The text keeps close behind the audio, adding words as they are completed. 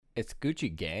It's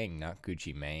Gucci Gang, not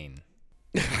Gucci Mane.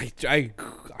 I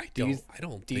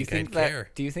don't Do you think think I'd that? care.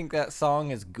 Do you think that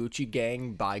song is Gucci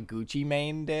Gang by Gucci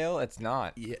Mane, Dale? It's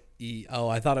not. Yeah, oh,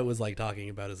 I thought it was like talking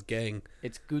about his gang.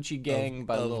 It's Gucci Gang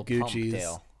by of Lil Pump, Gucci's.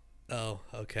 Dale. Oh,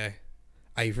 okay.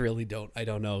 I really don't. I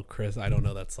don't know, Chris. I don't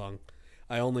know that song.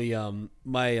 I only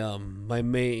my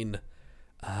main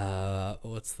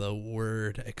what's the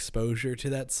word, exposure to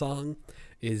that song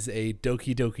is a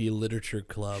Doki Doki Literature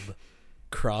Club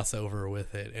crossover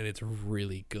with it, and it's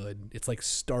really good. It's like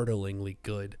startlingly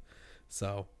good.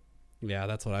 So yeah,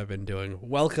 that's what I've been doing.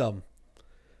 Welcome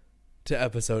to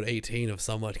episode 18 of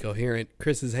Somewhat Coherent.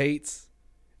 Chris's hates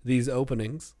these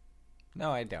openings.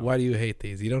 No, I don't. Why do you hate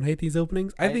these? You don't hate these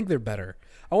openings? I think they're better.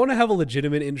 I want to have a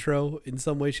legitimate intro in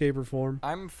some way, shape, or form.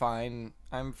 I'm fine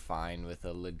with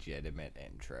a legitimate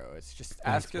intro. It's just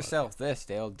ask yourself this,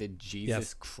 Dale. Did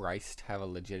Jesus Christ have a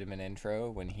legitimate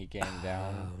intro when he came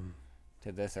down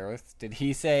to this earth? Did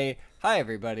he say, "Hi,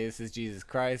 everybody, this is Jesus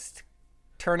Christ.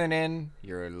 Turning in,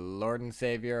 your Lord and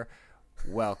Savior.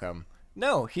 Welcome."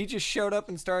 No, he just showed up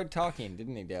and started talking,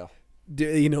 didn't he, Dale?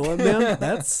 You know what, man?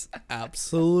 That's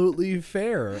absolutely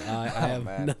fair. I have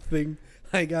man. nothing.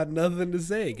 I got nothing to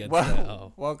say against that.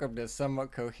 Oh. Welcome to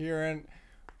Somewhat Coherent,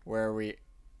 where we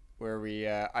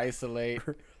isolate.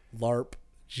 LARP,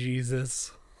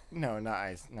 Jesus. No, not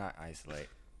isolate.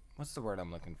 What's the word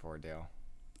I'm looking for, Dale?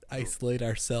 Isolate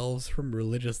ourselves from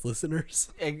religious listeners.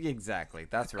 Exactly.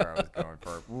 That's where I was going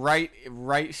for.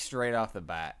 Right straight off the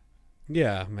bat.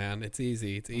 Yeah, man, it's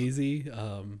easy. It's easy.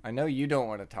 I know you don't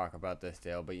want to talk about this,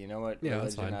 Dale, but you know what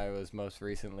that's religion fine. I was most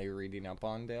recently reading up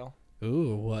on, Dale?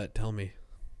 Ooh, what? Tell me.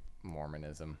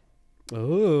 Mormonism.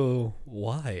 Ooh,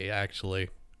 why, actually?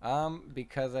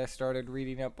 Because I started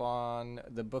reading up on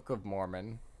the Book of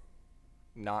Mormon,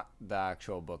 not the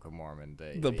actual Book of Mormon.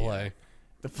 The play.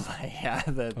 The play, yeah.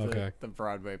 The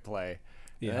Broadway play.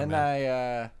 Yeah, And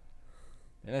man.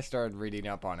 then I started reading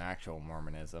up on actual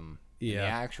Mormonism. Yeah. The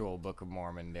actual Book of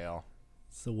Mormon, Dale.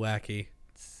 It's wacky.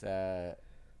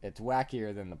 It's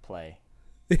wackier than the play.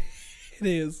 It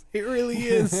is. It really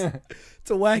is. It's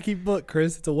a wacky book,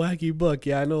 Chris. It's a wacky book.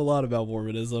 Yeah, I know a lot about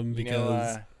Mormonism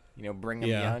because... Brigham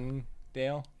Young,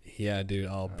 Dale? Yeah, dude.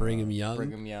 Oh, Brigham Young?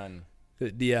 Brigham Young.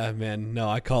 Yeah, man. No,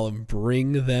 I call him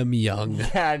Bring Them Young.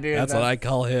 Yeah, dude. That's what I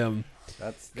call him.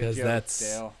 That's the Because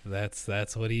joke, Dale.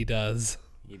 that's what he does.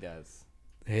 He does.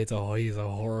 He's a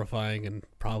horrifying and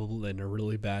probably a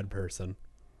really bad person.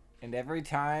 And every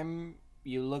time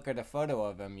you look at a photo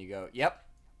of him, you go, yep.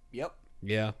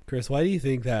 Yeah. Chris, why do you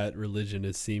think that religion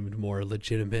has seemed more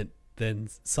legitimate than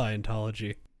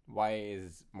Scientology? Why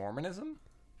is Mormonism?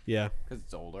 Yeah. Because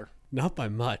it's older. Not by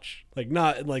much. Like,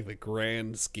 not in, like, the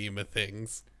grand scheme of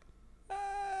things.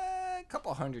 A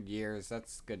couple 100 years.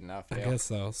 That's good enough, Dale. I guess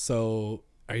so. So,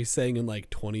 are you saying in, like,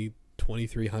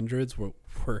 2300s we're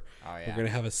going to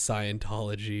have a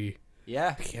Scientology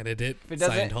candidate,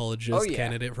 Scientologist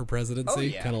candidate for presidency?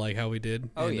 Yeah. Kind of like how we did.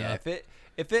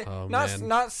 If it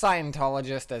not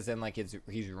Scientologist as in like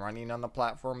he's running on the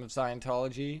platform of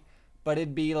Scientology, but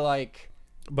it'd be like.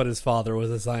 But his father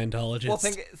was a Scientologist. Well,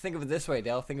 think of it this way,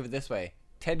 Dale. Think of it this way.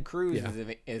 Ted Cruz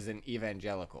is an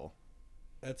evangelical.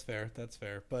 That's fair.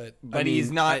 But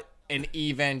he's not an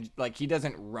he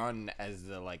doesn't run as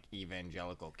the like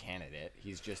evangelical candidate.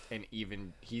 He's just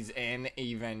he's an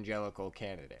evangelical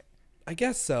candidate. I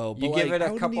guess so. But You give it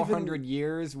a couple hundred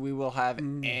years, we will have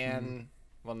a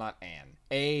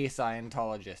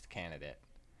Scientologist candidate.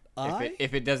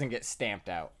 If it doesn't get stamped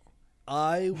out.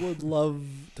 I would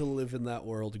love to live in that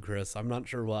world, Chris. I'm not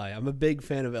sure why. I'm a big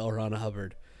fan of L. Ron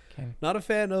Hubbard. Okay. Not a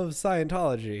fan of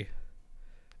Scientology.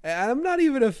 I'm not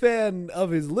even a fan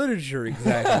of his literature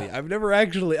exactly. I've never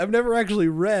actually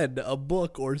read a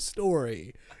book or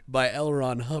story by L.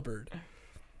 Ron Hubbard.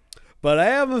 But I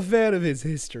am a fan of his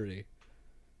history.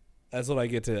 That's what I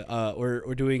get to.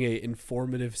 We're doing a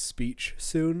informative speech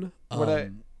soon. What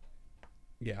I'm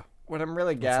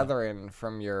really gathering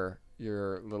from your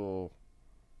little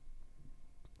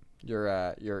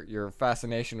your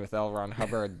fascination with L. Ron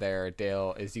Hubbard there,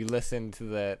 Dale, is you listened to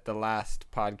the last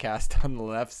podcast on the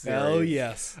Left series. Oh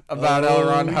yes, about L.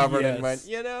 Ron Hubbard and went,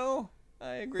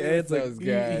 I agree with those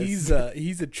guys.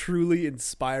 He's a truly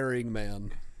inspiring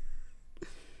man.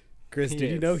 Chris, did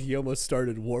you know he almost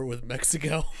started war with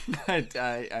Mexico?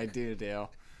 I do,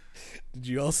 Dale. Did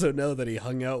you also know that he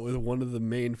hung out with one of the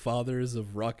main fathers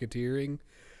of rocketeering,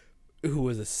 who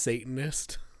was a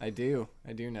Satanist? I do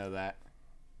know that.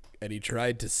 And he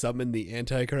tried to summon the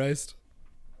Antichrist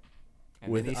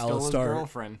And with then he stole his Alistar.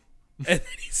 girlfriend. And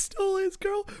then he stole his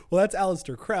girl. Well, that's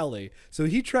Aleister Crowley. So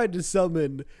he tried to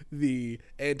summon the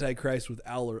Antichrist with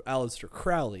Aleister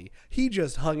Crowley. He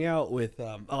just hung out with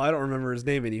I don't remember his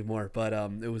name anymore, but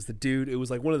it was the dude. It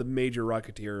was like one of the major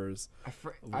rocketeers,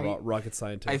 rocket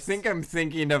scientists. I think I'm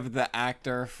thinking of the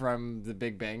actor from The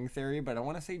Big Bang Theory, but I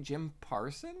want to say Jim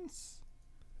Parsons.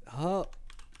 I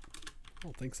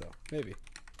don't think so. Maybe.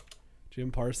 Jim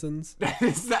Parsons? That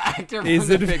is the actor from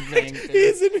The Big Bang Theory.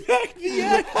 He's in fact the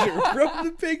actor from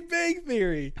The Big Bang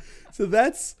Theory. So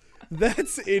that's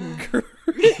incorrect.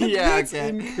 Yeah, that's okay.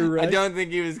 incorrect. I don't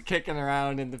think he was kicking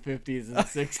around in the 50s and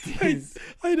 60s.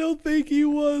 I don't think he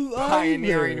was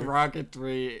pioneering either.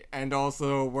 rocketry and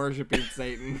also worshiping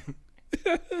Satan.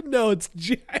 No, it's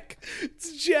Jack.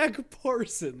 It's Jack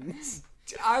Parsons.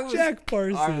 Jack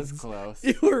Parsons. I was close.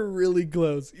 You were really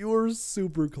close. You were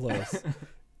super close.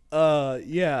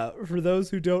 Yeah, for those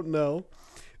who don't know,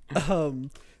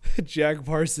 Jack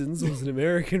Parsons was an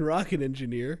American rocket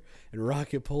engineer and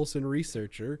rocket propulsion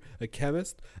researcher, a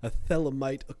chemist, a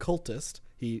Thelemite occultist.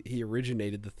 He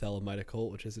originated the Thelemite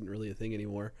occult, which isn't really a thing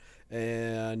anymore,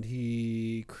 and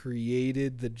he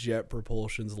created the Jet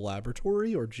Propulsion's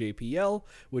Laboratory, or JPL,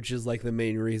 which is like the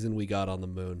main reason we got on the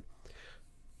moon.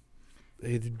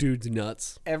 Hey, the dude's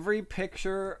nuts. Every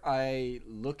picture I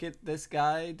look at this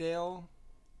guy, Dale,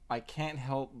 I can't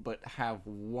help but have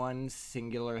one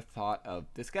singular thought of,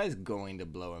 this guy's going to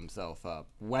blow himself up.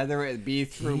 Whether it be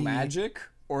through magic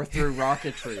or through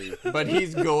rocketry. But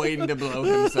he's going to blow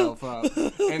himself up.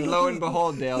 And lo and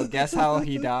behold, Dale, guess how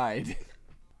he died?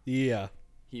 Yeah.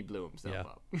 He blew himself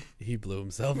up. He blew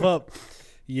himself up.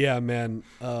 Yeah, man.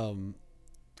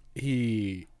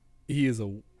 He is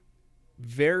a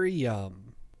very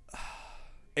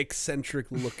eccentric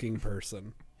looking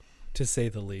person, to say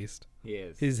the least. He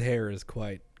is. His hair is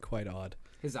quite odd.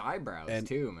 His eyebrows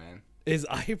too, man. His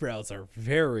eyebrows are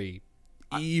very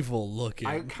evil looking.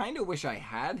 I kind of wish I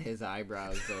had his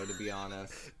eyebrows, though, to be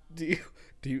honest. Do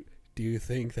you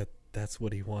think that that's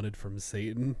what he wanted from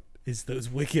Satan? Is those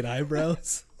wicked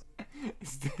eyebrows?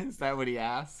 Is that what he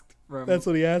asked? That's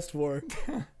what he asked for.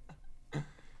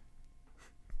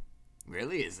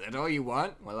 Really? Is that all you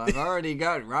want? Well, I've already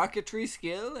got rocketry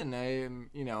skill, and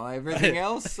everything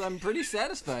else I'm pretty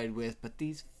satisfied with, but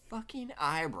these fucking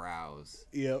eyebrows.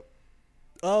 Yep.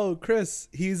 Oh, Chris,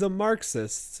 he's a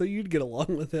Marxist, so you'd get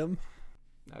along with him.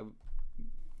 I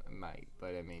might,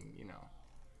 but I mean,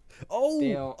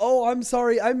 Oh, I'm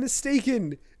sorry, I'm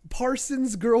mistaken.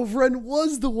 Parsons' girlfriend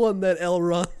was the one that L.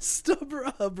 Ron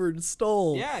Hubbard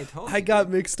stole. Yeah, I told you. I got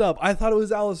mixed up. I thought it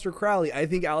was Aleister Crowley. I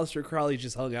think Aleister Crowley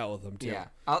just hung out with him too. Yeah.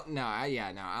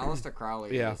 Aleister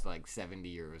Crowley was like 70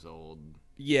 years old.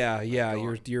 Yeah.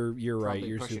 You're right.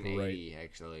 You're pushing super 80, right.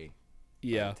 actually.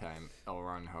 Yeah. By the time L.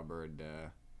 Ron Hubbard.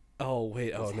 Oh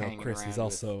wait. Oh no, Chris. He's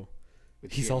also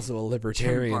with also a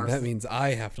libertarian. That means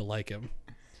I have to like him.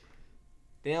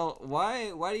 Dale, why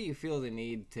do you feel the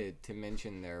need to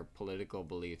mention their political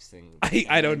beliefs?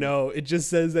 I don't know. It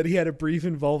just says that he had a brief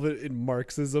involvement in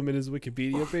Marxism in his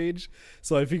Wikipedia page,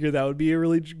 so I figured that would be a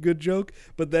really good joke.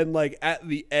 But then, like, at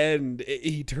the end,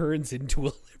 he turns into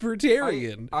a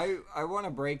libertarian. I want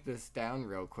to break this down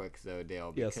real quick, though,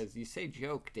 Dale, because you say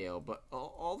joke, Dale, but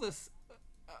all this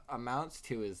amounts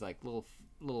to is, like,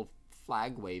 little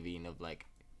flag waving of, like,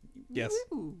 yes.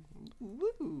 Woo,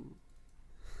 woo.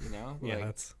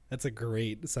 Yeah, that's a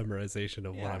great summarization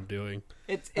of what I'm doing.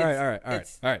 It's all right.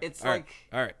 It's all like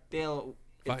right. Dale.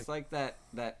 Fine. It's like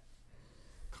that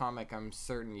comic I'm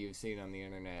certain you've seen on the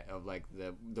internet of like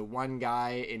the one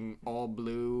guy in all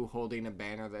blue holding a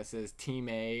banner that says Team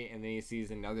A, and then he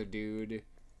sees another dude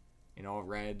in all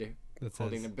red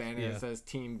holding a banner that says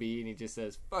Team B, and he just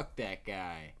says "fuck that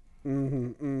guy."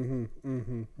 No,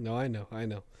 I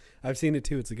know. I've seen it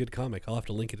too. It's a good comic. I'll have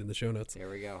to link it in the show notes. There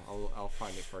we go. I'll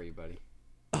find it for you, buddy.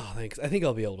 Oh, thanks. I think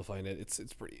I'll be able to find it.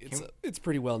 It's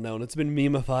pretty well known. It's been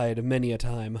meme-ified many a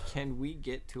time. Can we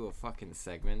get to a fucking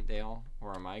segment, Dale,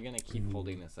 or am I gonna keep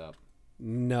holding this up?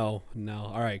 No.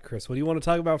 All right, Chris. What do you want to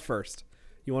talk about first?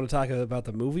 You want to talk about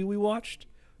the movie we watched?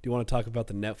 Do you want to talk about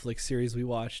the Netflix series we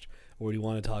watched, or do you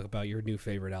want to talk about your new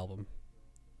favorite album?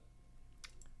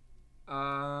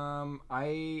 I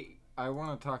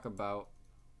want to talk about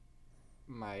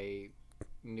my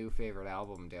new favorite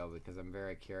album, Dale, because I'm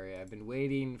very curious. I've been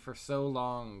waiting for so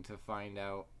long to find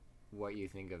out what you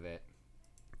think of it.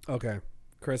 Okay,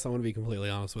 Chris, I want to be completely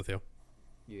honest with you.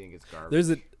 You think it's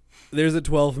garbage? There's a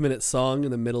 12-minute song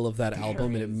in the middle of that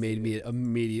album, and it made me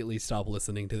immediately stop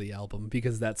listening to the album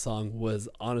because that song was,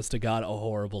 honest to God, a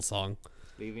horrible song.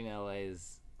 Leaving LA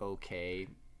is okay.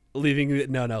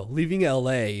 Leaving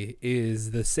LA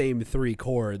is the same 3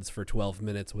 chords for 12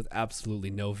 minutes with absolutely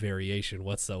no variation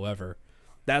whatsoever.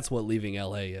 That's what Leaving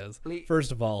LA is.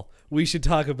 First of all, we should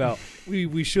talk about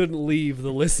we shouldn't leave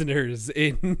the listeners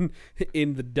in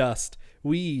the dust.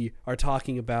 We are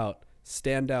talking about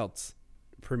Standout's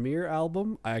premiere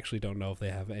album. I actually don't know if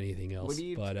they have anything else. What are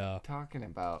you talking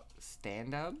about?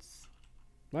 Standouts?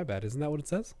 My bad. Isn't that what it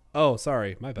says? Oh,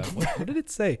 sorry. My bad. What did it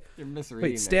say? You're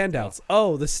misreading. Wait, Standouts.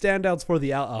 Oh, the Standouts for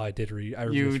the album. Oh, I did read. I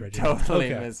you misread totally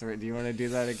misread. Do you want to do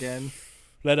that again?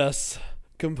 Let us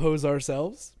compose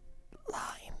ourselves.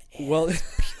 Line is pure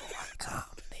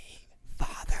comedy.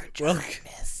 Father John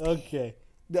Misty. Okay.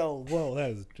 No, whoa,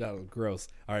 that was gross.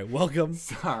 All right, welcome.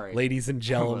 Sorry. Ladies and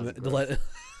gentlemen.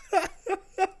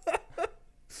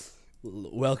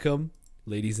 Welcome,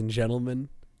 ladies and gentlemen,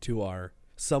 to our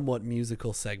somewhat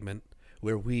musical segment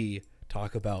where we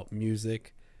talk about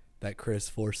music that Chris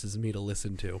forces me to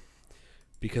listen to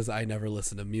because I never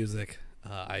listen to music.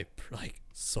 I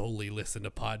solely listen to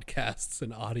podcasts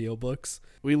and audiobooks.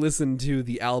 We listen to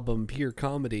the album Pure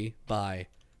Comedy by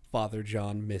Father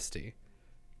John Misty.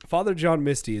 Father John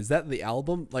Misty, is that the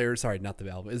album? Sorry, not the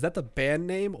album. Is that the band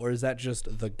name or is that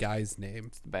just the guy's name?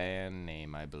 It's the band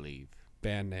name, I believe.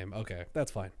 Band name. Okay,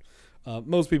 that's fine.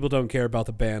 Most people don't care about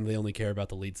the band. They only care about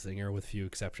the lead singer with few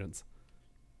exceptions.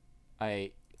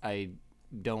 I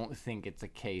don't think it's a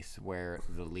case where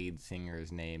the lead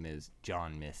singer's name is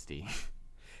John Misty.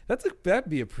 That'd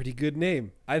be a pretty good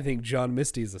name. I think John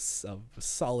Misty is a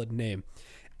solid name.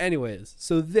 Anyways,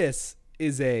 so this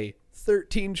is a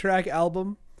 13-track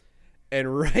album,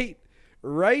 and right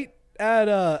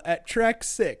at track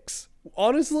 6,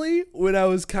 honestly, when I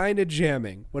was kind of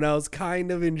jamming, when I was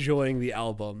kind of enjoying the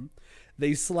album,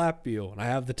 they slap you, and I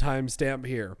have the timestamp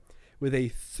here, with a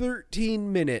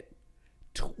 13-minute,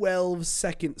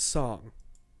 12-second song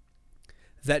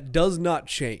that does not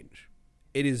change.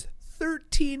 It is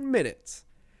 13 minutes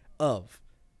of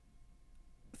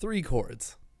 3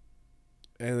 chords.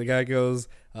 And the guy goes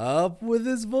up with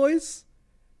his voice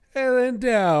and then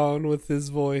down with his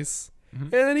voice. Mm-hmm.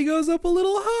 And then he goes up a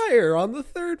little higher on the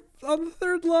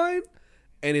third line.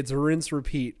 And it's rinse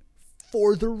repeat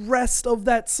for the rest of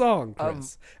that song,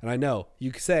 Chris. And I know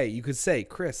you could say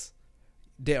Chris,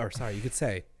 Dale, or sorry, you could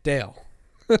say Dale.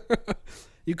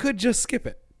 You could just skip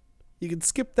it. You could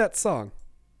skip that song.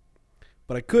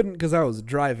 But I couldn't because I was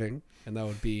driving, and that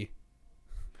would be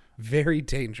very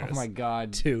dangerous. Oh my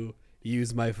God. To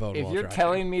use my phone if while you're driving.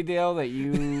 telling me, Dale, that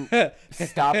you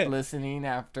stopped listening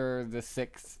after the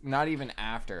 6th, not even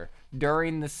after,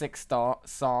 during the 6th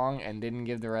song and didn't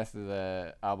give the rest of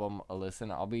the album a listen,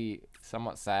 I'll be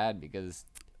somewhat sad because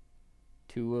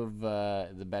 2 of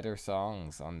the better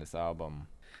songs on this album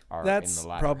are That's in the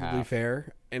latter probably half.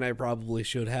 fair, and I probably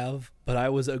should have, but I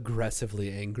was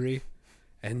aggressively angry.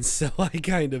 And so I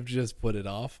kind of just put it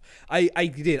off. I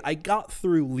did. I got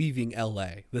through Leaving LA,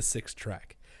 the 6th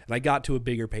track, and I got to A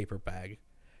Bigger Paper Bag,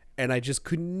 and I just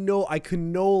could no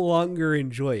longer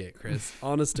enjoy it, Chris.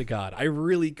 Honest to God, I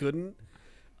really couldn't.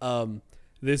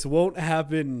 This won't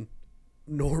happen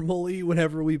normally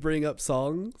whenever we bring up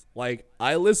songs. Like,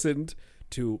 I listened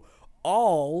to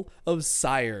all of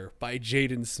Sire by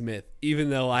Jaden Smith, even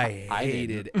though I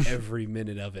hated every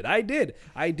minute of it. I did.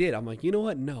 I'm like, you know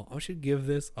what? No, I should give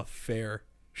this a fair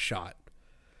shot.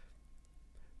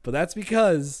 But that's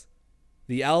because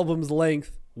the album's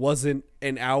length wasn't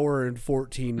an hour and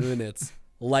 14 minutes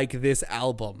like this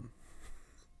album.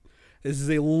 This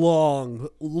is a long,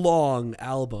 long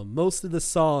album. Most of the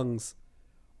songs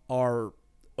are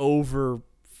over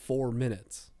 4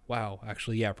 minutes. Wow,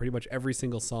 actually, yeah, pretty much every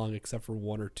single song except for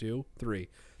 1 or 2, 3.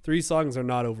 3 songs are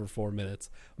not over 4 minutes.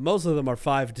 Most of them are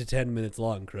 5 to 10 minutes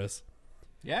long, Chris.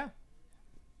 Yeah.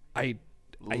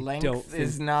 Length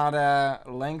is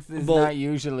not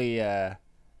usually a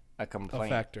complaint. A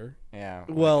factor. Yeah.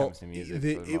 Well, it comes to music,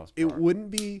 it wouldn't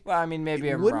be. Well, I mean, maybe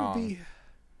I'm wrong.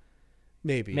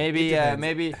 Maybe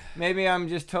I'm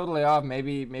just totally off.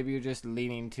 Maybe you're just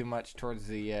leaning too much towards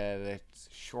the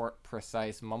short,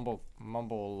 precise mumble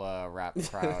rap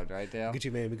crowd, right, Dale?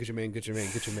 Gucci man, Gucci man, Gucci man,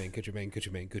 Gucci man, Gucci man,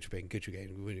 Gucci man, Gucci man, Gucci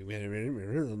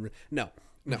man. No,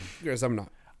 because I'm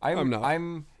not. I'm not.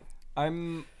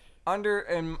 I'm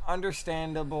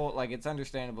understandable. Like, it's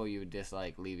understandable you would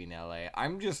dislike Leaving LA.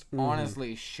 I'm just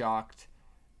honestly shocked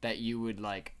that you would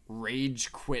like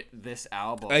rage quit this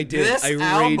album. I did. I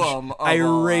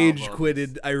rage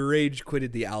quitted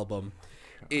the album.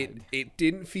 It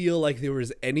didn't feel like there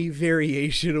was any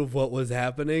variation of what was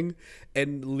happening,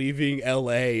 and Leaving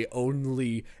LA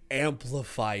only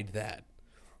amplified that.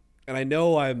 And I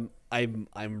know I'm I'm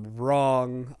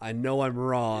wrong. I know I'm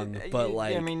wrong, but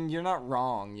like, I mean, you're not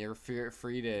wrong. You're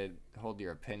free to hold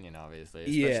your opinion, obviously.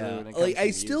 Yeah, when it comes like to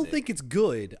I still music. think it's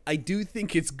good. I do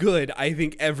think it's good. I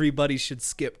think everybody should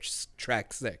skip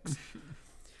track 6.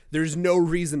 There's no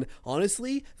reason.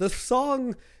 Honestly, the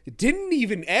song didn't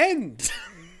even end.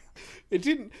 It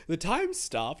didn't. The time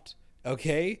stopped.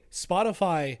 Okay,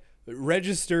 Spotify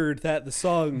registered that the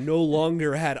song no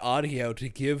longer had audio to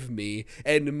give me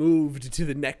and moved to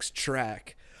the next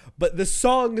track. But the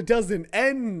song doesn't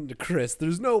end, Chris.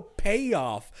 There's no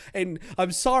payoff. And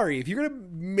I'm sorry, if you're going to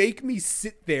make me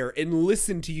sit there and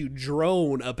listen to you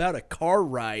drone about a car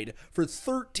ride for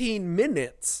 13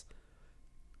 minutes,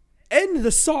 end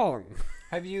the song.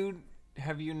 Have you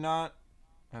not?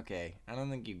 Okay, I don't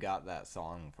think you got that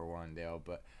song for one, Dale.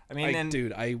 But I mean,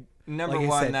 number like I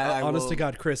one, said, that honest to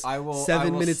God, Chris, I will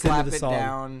 7 minutes into the song.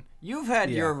 Down. You've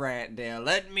had your rant, Dale.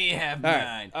 Let me have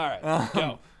mine. All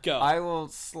right, go. I will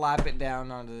slap it down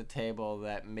onto the table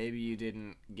that maybe you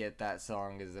didn't get that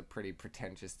song is a pretty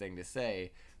pretentious thing to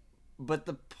say. But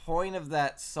the point of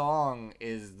that song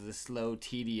is the slow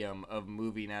tedium of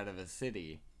moving out of a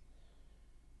city.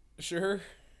 Sure.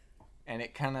 And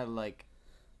it kind of like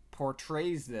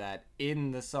portrays that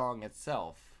in the song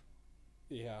itself.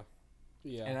 Yeah.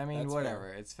 And I mean, whatever.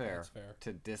 Fair. It's fair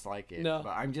to dislike it. No.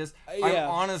 But I'm Yeah. I'm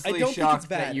honestly shocked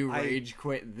that you rage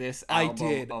quit this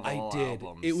album of all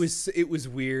albums. It was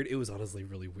weird. It was honestly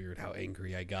really weird how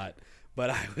angry I got. But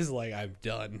I was like, I'm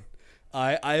done.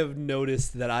 I have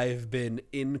noticed that I have been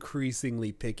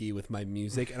increasingly picky with my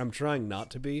music, and I'm trying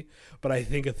not to be, but I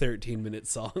think a 13-minute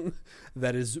song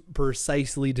that is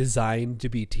precisely designed to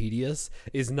be tedious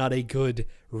is not a good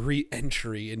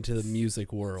re-entry into the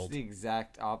music world. It's the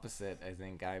exact opposite, I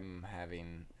think I'm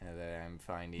having, that I'm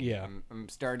finding. Yeah. I'm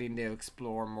starting to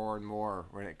explore more and more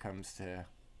when it comes to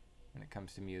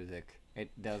music. It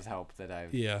does help that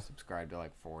I've subscribed to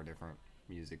like 4 different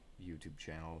music YouTube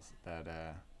channels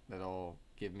that'll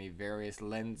give me various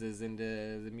lenses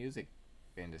into the music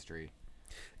industry.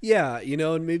 Yeah,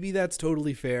 and maybe that's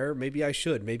totally fair. Maybe I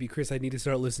should. Maybe, Chris, I need to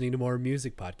start listening to more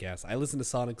music podcasts. I listen to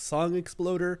Sonic Song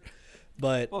Exploder,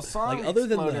 but Song like, other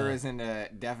Exploder than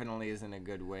definitely isn't a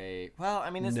good way. Well,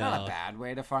 I mean, it's not a bad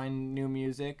way to find new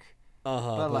music.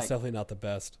 But it's definitely not the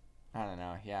best. I don't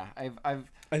know. Yeah, I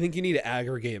think you need to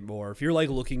aggregate more. If you're like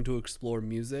looking to explore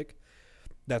music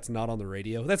that's not on the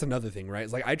radio, that's another thing, right?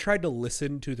 It's like I tried to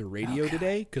listen to the radio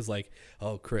today because like,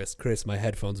 Chris, my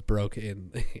headphones broke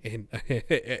in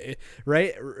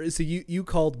right. So you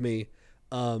called me,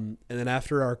 and then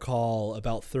after our call,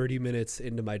 about 30 minutes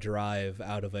into my drive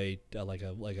out of I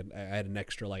had an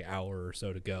extra like hour or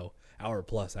so to go, hour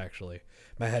plus actually.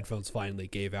 My headphones finally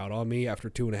gave out on me after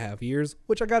 2.5 years,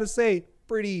 which I gotta say,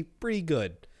 pretty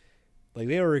good. Like,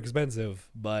 they were expensive,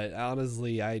 but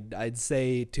honestly, I'd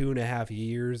say 2.5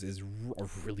 years is a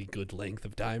really good length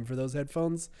of time for those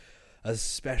headphones,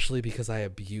 especially because I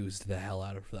abused the hell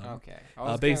out of them. Okay.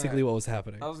 Basically what was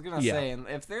happening. I was going to say,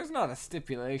 if there's not a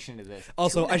stipulation to this,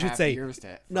 also, I should say,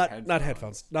 not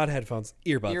headphones, earbuds.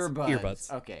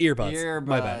 Earbuds. Okay. Earbuds.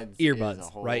 My bad.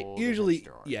 Earbuds, right? Usually,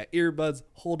 story. Earbuds,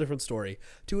 whole different story.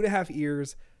 2.5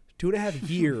 years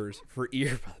for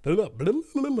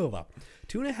earbuds.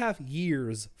 2.5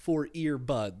 years for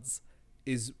earbuds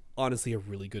is honestly a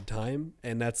really good time,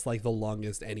 and that's like the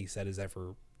longest any set has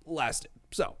ever lasted.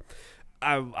 So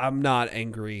I'm not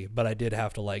angry, but I did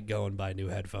have to like go and buy new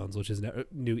headphones,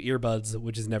 new earbuds,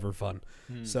 which is never fun.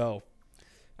 So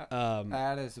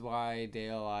that is why,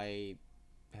 Dale, I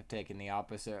have taken the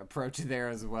opposite approach there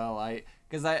as well.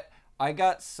 Because I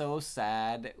got so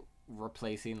sad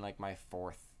replacing like my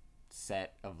 4th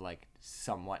set of like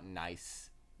somewhat nice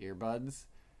earbuds.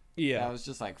 Yeah, I was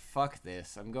just like, fuck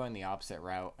this, I'm going the opposite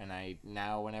route. And I'm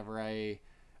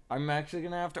actually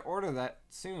gonna have to order that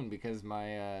soon, because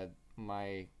my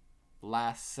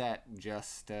last set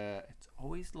just it's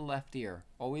always the left ear,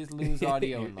 always lose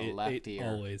audio in the left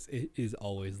ear. It is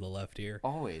always the left ear,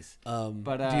 always.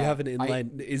 But do you have an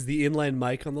inline is the inline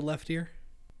mic on the left ear?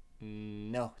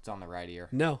 No, it's on the right ear.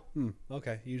 No.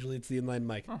 Okay, usually it's the inline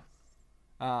mic.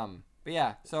 But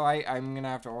yeah, so I'm gonna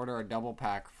have to order a double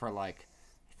pack for like,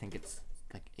 I think it's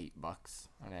like $8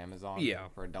 on Amazon. Yeah.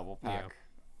 For a double pack,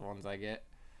 the ones I get.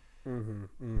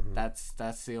 Mm-hmm.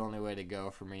 That's the only way to go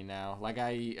for me now. Like,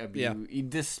 I abuse,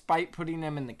 despite putting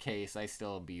them in the case, I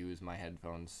still abuse my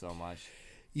headphones so much.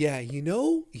 Yeah, you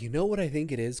know what I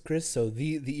think it is, Chris? So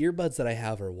the earbuds that I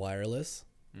have are wireless.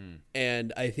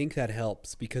 And I think that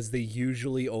helps because they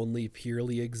usually only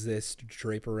purely exist to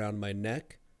drape around my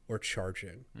neck or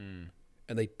charging.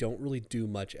 and they don't really do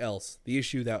much else. The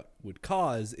issue that would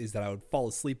cause is that I would fall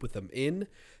asleep with them in,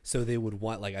 so they would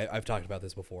want, like, I've talked about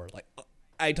this before. Like,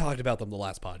 I talked about them the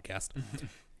last podcast.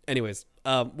 Anyways,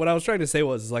 what I was trying to say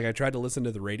was, like, I tried to listen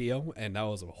to the radio, and that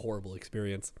was a horrible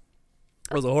experience.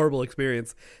 It was a horrible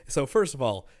experience. So first of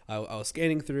all, I was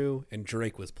scanning through, and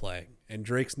Drake was playing. And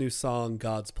Drake's new song,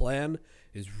 God's Plan,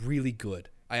 is really good.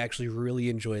 I actually really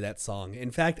enjoy that song.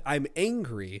 In fact, I'm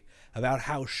angry about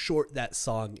how short that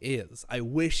song is. I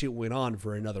wish it went on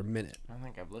for another minute. I don't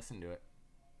think I've listened to it.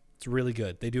 It's really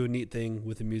good. They do a neat thing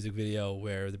with the music video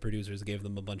where the producers gave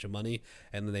them a bunch of money,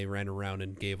 and then they ran around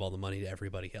and gave all the money to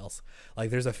everybody else. Like,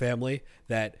 there's a family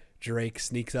that Drake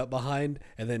sneaks up behind,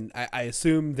 and then I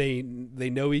assume they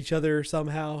know each other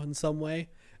somehow in some way.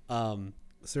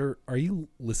 Sir, are you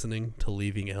listening to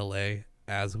Leaving LA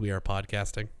as we are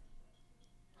podcasting?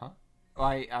 Huh?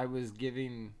 I was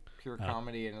giving Pure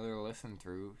Comedy another listen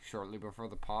through shortly before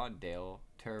the pod, Dale,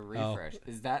 to refresh.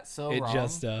 Is that so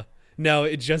wrong? No,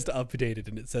 it just updated,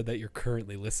 and it said that you're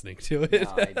currently listening to it.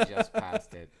 No, I just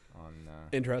passed it on.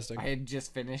 Interesting. I had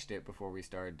just finished it before we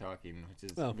started talking,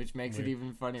 which makes it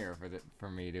even funnier for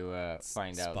me to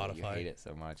find out that you hate it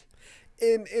so much.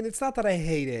 And it's not that I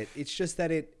hate it; it's just that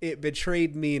it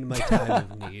betrayed me in my time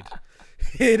of need.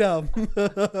 It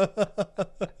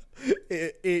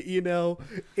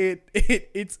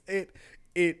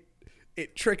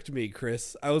It tricked me,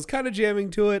 Chris. I was kind of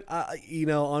jamming to it.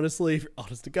 Honestly,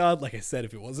 honest to God, like I said,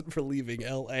 if it wasn't for Leaving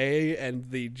LA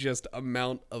and the just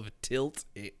amount of tilt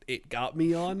it got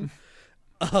me on,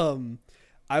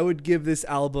 I would give this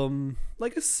album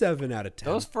like a 7 out of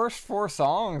 10. Those first 4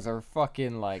 songs are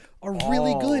fucking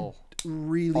really good.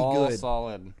 Really good.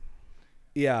 Solid.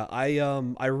 Yeah,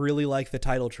 I really like the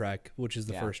title track, which is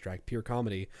the first track, Pure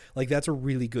Comedy. Like, that's a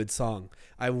really good song.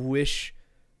 I wish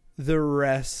the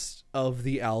rest of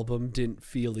the album didn't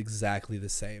feel exactly the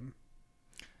same.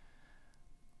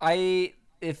 Like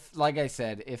I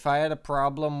said, if I had a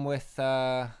problem with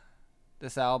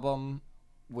this album,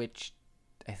 which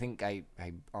I think I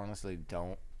honestly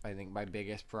don't. I think my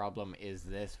biggest problem is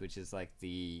this, which is like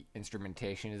the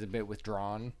instrumentation is a bit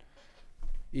withdrawn.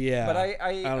 Yeah, but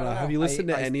I don't know. Have you listened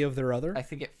to any of their other? I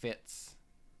think it fits.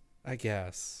 I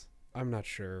guess. I'm not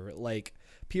sure. Like,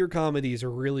 Pure Comedy is a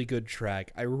really good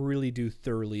track. I really do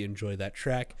thoroughly enjoy that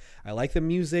track. I like the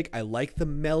music. I like the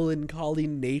melancholy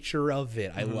nature of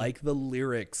it. I like the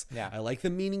lyrics. Yeah. I like the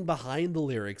meaning behind the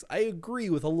lyrics. I agree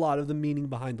with a lot of the meaning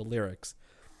behind the lyrics.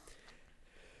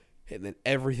 And then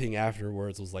everything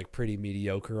afterwards was like pretty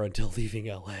mediocre until Leaving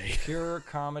LA. Pure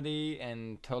Comedy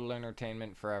and Total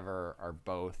Entertainment Forever are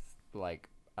both like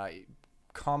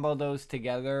combo those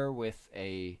together with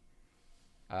a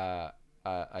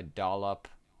dollop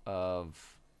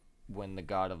of When the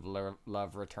God of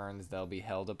Love Returns, They'll Be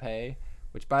Hell to Pay.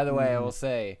 Which, by the way, I will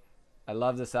say, I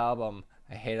love this album.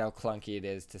 I hate how clunky it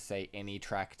is to say any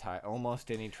track title,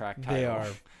 almost any track title. They are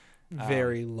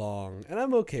very long, and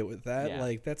I'm okay with that. Yeah.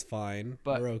 Like, that's fine.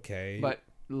 But, we're okay. But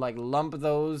like, lump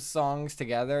those songs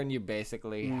together, and you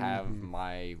basically have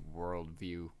my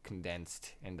worldview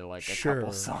condensed into like a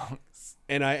couple songs.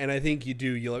 And I think you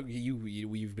do.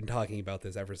 We've been talking about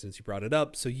this ever since you brought it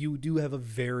up. So you do have a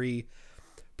very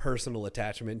personal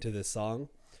attachment to this song.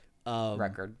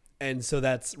 Record. And so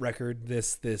that's Record.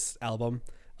 This album.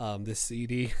 This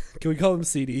CD. Can we call them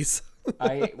CDs?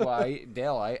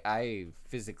 Dale, I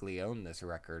physically own this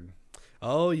record.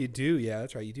 Oh, you do? Yeah,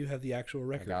 that's right. You do have the actual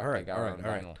record. All right.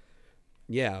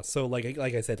 Yeah. So like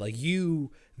I said, like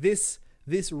this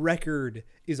record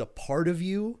is a part of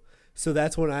you. So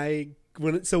that's when I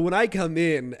come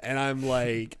in and I'm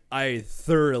like, I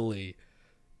thoroughly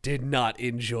did not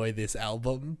enjoy this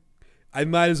album. I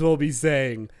might as well be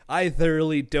saying I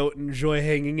thoroughly don't enjoy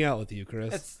hanging out with you,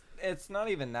 Chris. It's not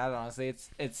even that, honestly.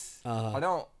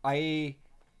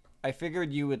 I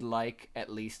figured you would like at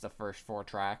least the first 4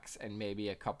 tracks and maybe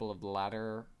a couple of the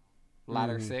latter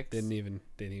 6. Didn't even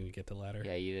get the latter.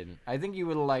 Yeah, you didn't. I think you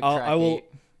would like track 8.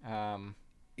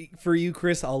 For you,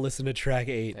 Chris, I'll listen to track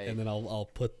 8 and then I'll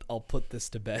put this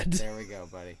to bed. There we go,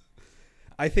 buddy.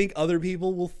 I think other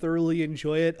people will thoroughly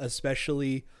enjoy it,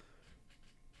 especially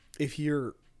if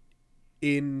you're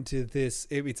into this.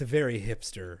 It's a very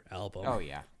hipster album. Oh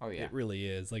yeah. It really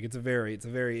is. Like, it's a very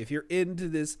if you're into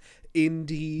this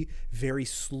indie, very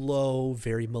slow,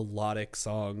 very melodic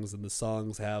songs, and the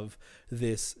songs have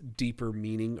this deeper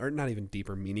meaning, or not even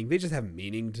deeper meaning, they just have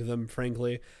meaning to them,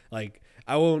 frankly. Like,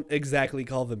 I won't exactly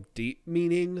call them deep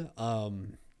meaning.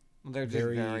 They're just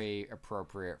very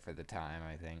appropriate for the time,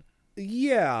 I think.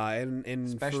 Yeah, and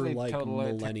especially for like Total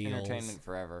millennials. Entertainment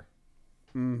Forever.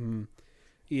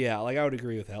 Yeah, like I would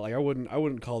agree with that. Like I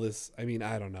wouldn't call this. I mean,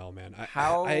 I don't know, man.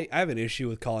 I have an issue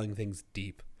with calling things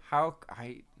deep.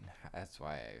 That's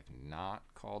why I've not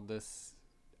called this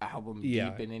album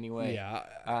deep in any way. Yeah,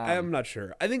 I'm not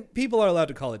sure. I think people are allowed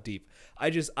to call it deep.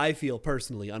 I feel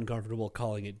personally uncomfortable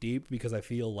calling it deep because I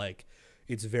feel like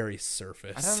it's very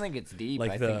surface. I don't think it's deep.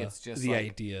 Like I think it's just the like,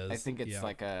 ideas. I think it's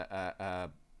like a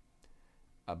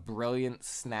brilliant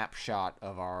snapshot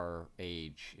of our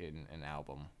age in an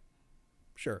album.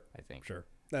 Sure, I think. Sure,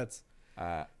 that's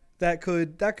that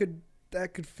could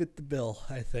fit the bill.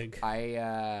 I think.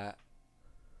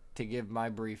 To give my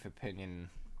brief opinion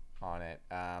on it,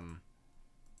 some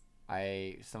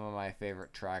of my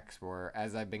favorite tracks were,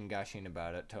 as I've been gushing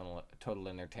about it, Total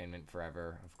Entertainment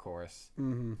Forever, of course.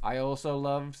 Mm-hmm. I also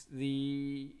loved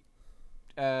the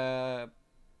title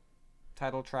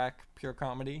track, Pure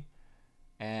Comedy,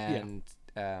 and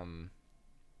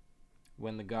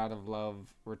When the God of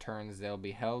Love Returns, There'll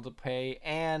Be Hell to Pay,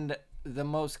 and the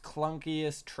most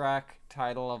clunkiest track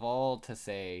title of all to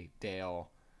say, Dale,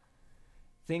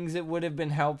 Things It Would Have Been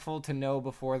Helpful to Know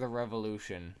Before the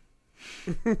Revolution.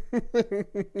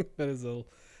 that is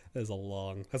a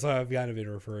long. That's why I've kind of been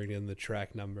referring in the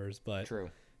track numbers, but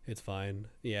true, it's fine.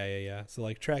 Yeah. So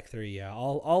like track 3, yeah,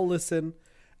 I'll listen.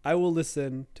 I will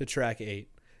listen to track 8,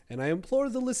 and I implore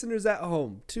the listeners at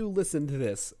home to listen to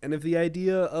this. And if the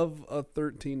idea of a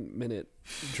 13-minute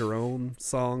drone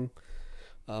song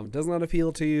does not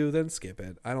appeal to you, then skip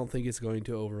it. I don't think it's going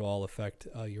to overall affect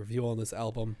your view on this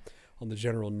album, on the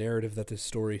general narrative that this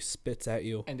story spits at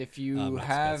you. And if you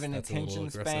have an attention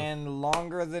span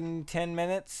longer than 10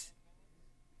 minutes,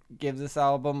 give this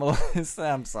album a listen.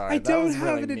 I'm sorry. I don't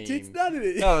have an attention. That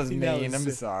was mean.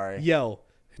 I'm sorry. Yo,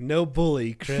 no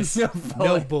bully, Chris.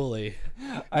 No bully.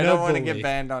 I don't want to get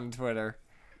banned on Twitter.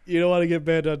 You don't want to get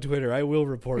banned on Twitter. I will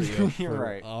report you. You're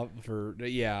right. All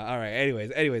right.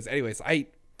 Anyways.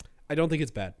 I don't think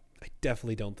it's bad. I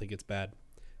definitely don't think it's bad.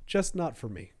 Just not for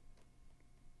me.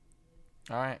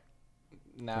 All right.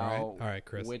 Now, all right,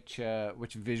 Chris. Which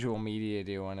visual media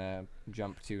do you want to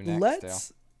jump to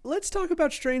next? Let's talk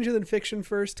about Stranger Than Fiction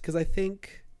first, because I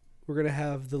think we're gonna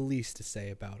have the least to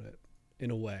say about it, in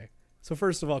a way. So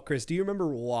first of all, Chris, do you remember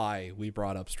why we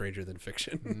brought up Stranger Than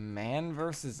Fiction? Man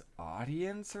versus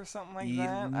audience or something like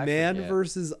that? Man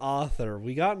versus author.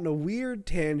 We got in a weird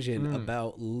tangent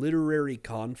about literary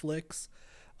conflicts,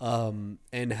 and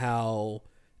how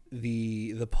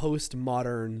the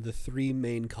postmodern, the 3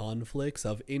 main conflicts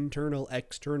of internal,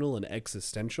 external, and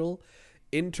existential.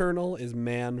 Internal is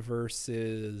man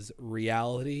versus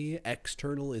reality.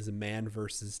 External is man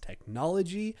versus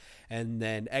technology. And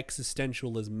then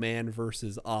existential is man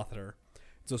versus author.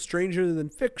 So Stranger Than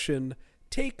Fiction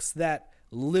takes that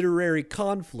literary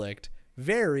conflict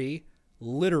very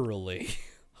literally.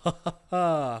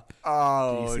 Oh,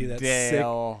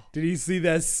 Dale. Did you see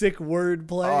that sick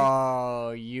wordplay? Oh,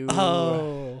 you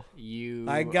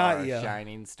I got are ya. a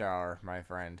shining star, my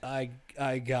friend. I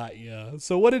got you.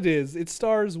 So what it is, it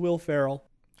stars Will Ferrell.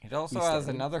 It also has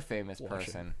another famous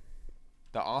person.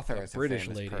 The author is a British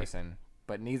famous lady. person,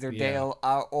 but neither Dale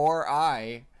or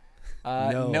I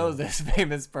know this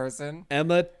famous person.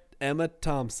 Emma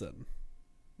Thompson.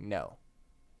 No,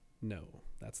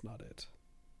 that's not it.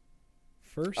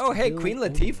 First. Oh, hey, Queen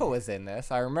Latifah was in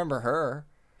this. I remember her.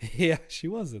 Yeah, she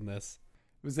was in this.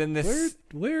 Was in this.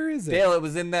 Where is it? Dale, it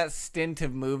was in that stint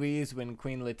of movies when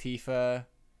Queen Latifah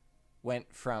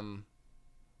went from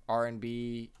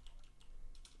R&B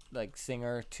like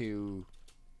singer to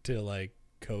like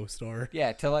co-star.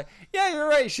 Yeah, you're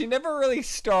right. She never really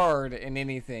starred in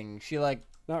anything. She not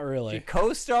really. She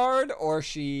co-starred, or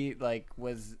she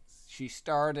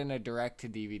starred in a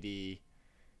direct-to-DVD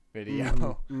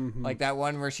video. Mm-hmm. Like that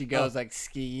one where she goes like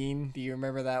skiing. Do you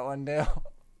remember that one, Dale?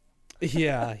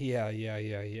 Yeah.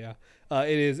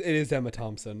 It is Emma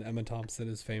Thompson. Emma Thompson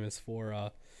is famous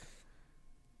for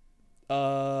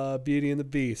Beauty and the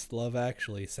Beast, Love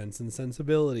Actually, Sense and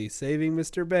Sensibility, Saving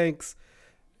Mr. Banks,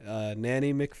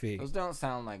 Nanny McPhee. Those don't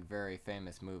sound like very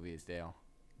famous movies, Dale.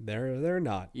 They're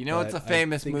not. You know it's a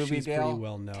famous movie, Dale? Pretty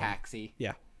well known. Taxi.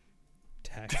 Yeah.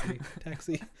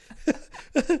 Taxi.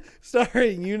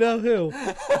 Starring you know who.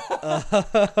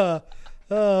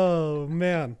 Oh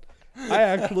man, I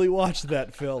actually watched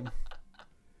that film.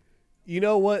 You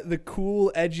know what the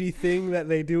cool edgy thing that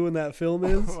they do in that film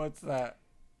is? What's that?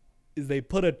 Is they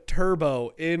put a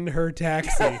turbo in her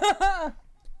taxi.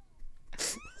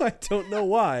 I don't know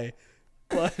why,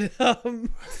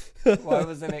 But why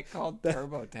wasn't it called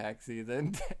Turbo Taxi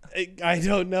then? I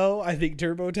don't know. I think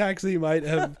Turbo Taxi might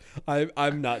have.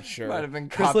 I'm not sure. Might have been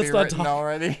Chris, let's not copywritten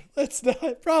already. Let's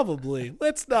not probably.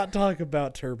 Let's not talk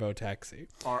about Turbo Taxi.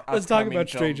 Let's talk about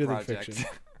Stranger Than Fiction.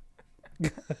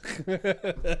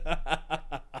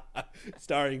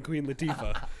 Starring Queen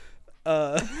Latifah.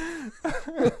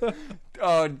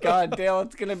 Oh God, Dale!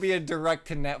 It's gonna be a direct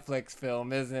to Netflix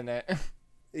film, isn't it?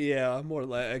 Yeah, more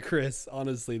like Chris.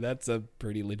 Honestly, that's a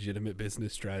pretty legitimate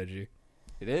business strategy.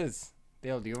 It is.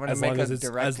 Dale, do you want to make a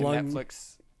direct to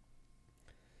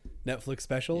Netflix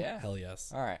special? Yeah. Hell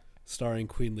yes. All right. Starring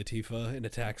Queen Latifah in a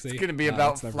taxi. It's gonna be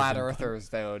about flat earthers,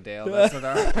 though, Dale. That's what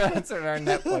our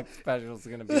Netflix special is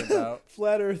gonna be about.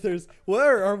 Flat earthers.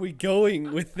 Where are we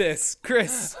going with this,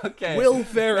 Chris? Okay. Will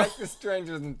Ferrell. Back to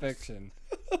Stranger Than Fiction.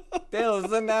 Dale, this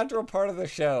is a natural part of the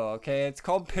show. Okay, it's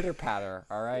called Pitter Patter.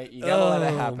 All right, you gotta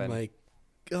let it happen.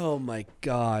 Oh my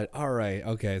God! All right,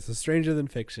 okay. So Stranger Than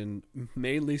Fiction,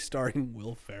 mainly starring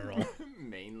Will Ferrell.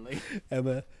 Mainly.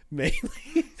 Emma, mainly.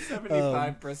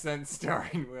 75%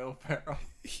 starring Will Ferrell.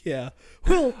 Yeah.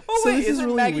 Well, oh so wait, this is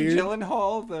really Maggie weird.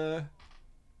 Gyllenhaal the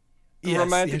Yes,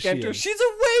 romantic yes, actress? She's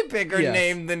a way bigger Yes.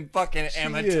 name than fucking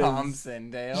Emma is.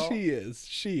 Thompson, Dale. She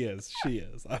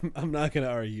is. I'm not gonna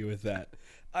argue with that.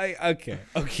 Okay.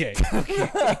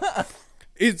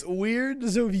 It's weird.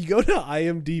 So if you go to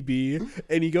IMDb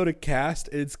and you go to cast,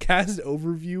 and it's cast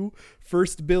overview,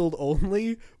 first build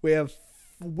only. We have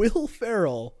Will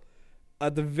Ferrell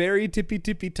at the very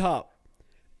tippy top,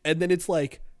 and then it's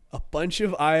like a bunch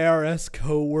of IRS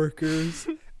co-workers,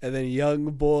 and then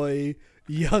young boy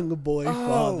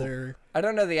father. I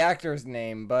don't know the actor's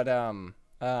name, but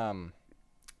The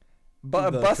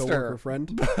Buster coworker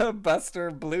friend.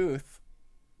 Buster Bluth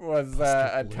was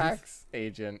a tax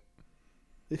agent.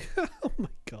 Oh my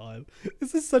God,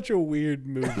 this is such a weird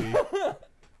movie.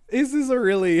 This is a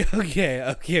really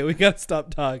okay. We gotta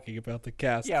stop talking about the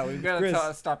cast. Yeah, we've got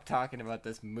to stop talking about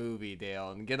this movie,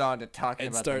 Dale, and get on to talking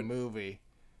about the movie.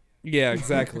 Yeah,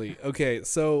 exactly. Okay,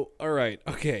 so all right.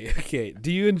 Okay.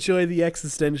 Do you enjoy the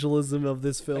existentialism of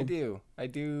this film? I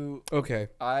do. Okay.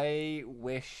 I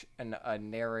wish a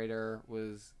narrator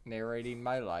was narrating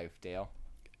my life, Dale.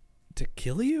 To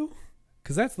kill you?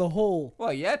 Because that's the whole.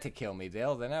 Well, yeah, to kill me,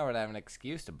 Dale. Then I would have an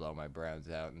excuse to blow my brains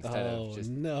out instead of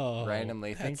just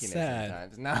randomly thinking sad. it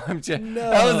sometimes. No, I'm just. No.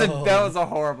 That was a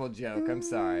horrible joke. I'm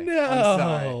sorry. No. I'm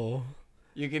sorry.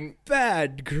 You can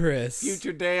Bad, Chris.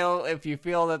 future Dale, if you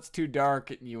feel that's too dark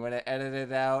and you want to edit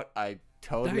it out, I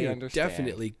totally understand.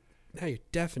 Now you're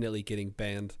definitely getting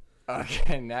banned.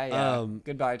 Okay, now yeah.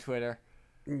 Goodbye, Twitter.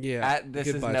 Yeah. This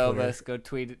is Novus. Go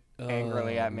tweet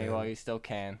angrily at me while you still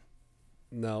can.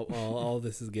 No, all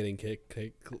this is getting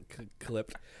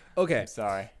clipped. Okay. I'm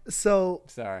sorry. So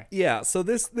sorry. Yeah, so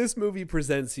this movie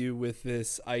presents you with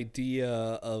this idea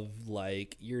of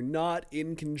like you're not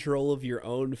in control of your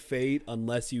own fate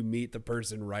unless you meet the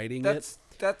person writing it.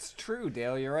 That's true,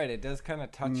 Dale. You're right. It does kind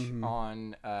of touch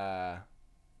on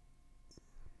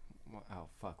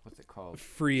what's it called?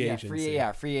 Free agency.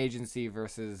 Free agency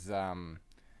versus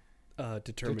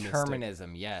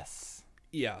determinism. Yes.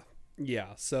 Yeah,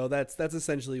 so that's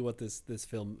essentially what this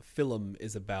film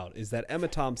is about. Is that Emma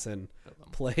Thompson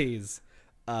plays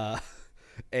a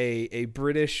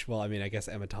British? Well, I mean, I guess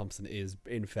Emma Thompson is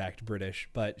in fact British,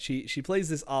 but she plays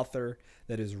this author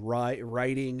that is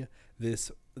writing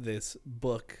this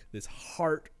book, this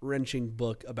heart-wrenching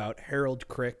book about Harold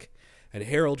Crick, and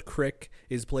Harold Crick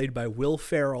is played by Will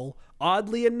Ferrell.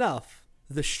 Oddly enough,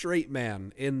 the straight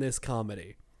man in this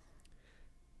comedy.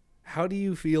 How do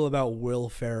you feel about Will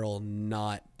Ferrell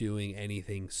not doing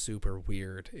anything super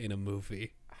weird in a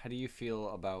movie? How do you feel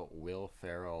about Will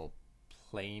Ferrell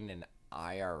playing an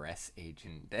IRS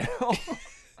agent, Dale?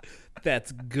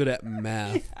 That's good at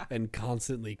math and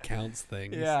constantly counts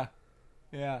things.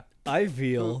 Yeah. I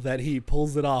feel that he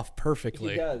pulls it off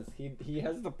perfectly. He does. He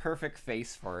has the perfect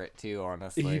face for it too,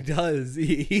 honestly. He does.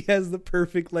 He has the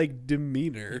perfect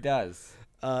demeanor. He does.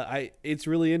 It's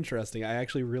really interesting. I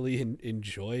actually really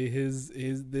enjoy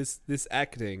this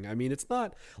acting. I mean, it's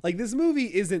not like this movie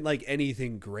isn't like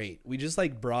anything great. We just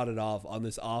brought it on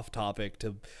this off topic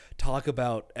to talk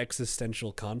about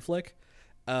existential conflict.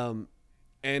 And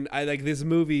I like this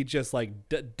movie just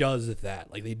does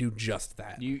that. Like they do just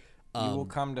that. You will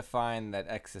come to find that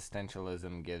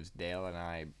existentialism gives Dale and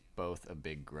I both a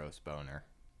big gross boner.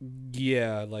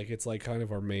 Yeah, it's kind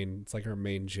of our main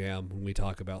jam when we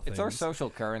talk about things. It's our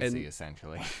social currency,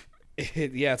 essentially.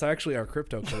 It's actually our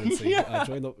cryptocurrency. Yeah.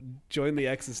 Join the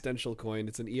existential coin.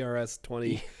 It's an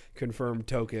ERS-20 confirmed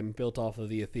token built off of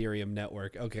the Ethereum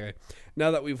network. Okay, now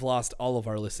that we've lost all of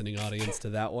our listening audience to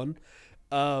that one,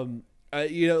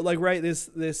 Like, right,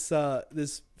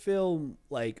 this film,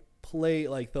 like, play,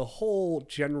 like, the whole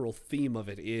general theme of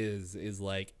it is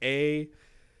like, it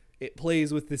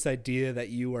plays with this idea that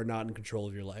you are not in control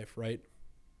of your life, right?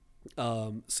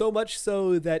 So much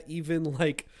so that even,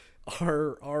 like,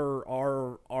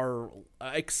 our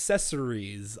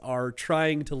accessories are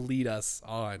trying to lead us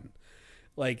on.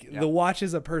 Like, the watch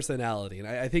is a personality, and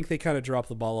I think they kind of dropped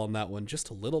the ball on that one just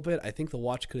a little bit. I think the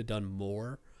watch could have done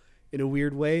more in a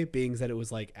weird way, being that it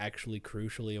was, like, actually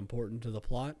crucially important to the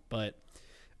plot. But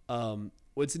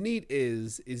what's neat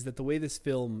is that the way this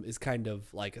film is kind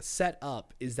of, like, set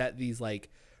up is that these, like,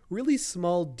 really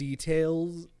small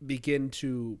details begin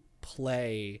to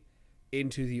play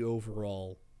into the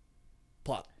overall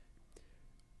plot.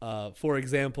 For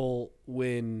example,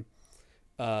 when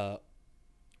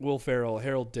Will Ferrell,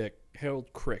 Harold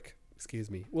Crick,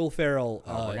 Will Ferrell.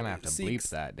 We're gonna have to bleep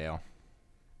that, Dale.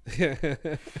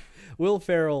 Will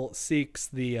Ferrell seeks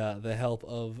the help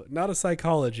of not a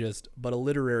psychologist but a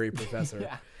literary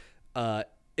professor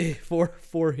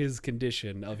for his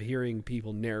condition of hearing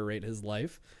people narrate his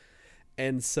life.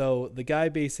 And so the guy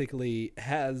basically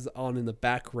has on in the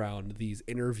background these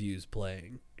interviews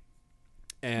playing.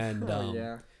 And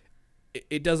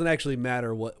it doesn't actually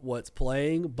matter what's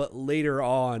playing, but later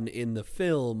on in the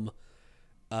film,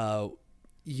 Will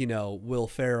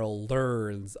Ferrell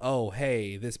learns, oh,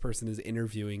 hey, this person is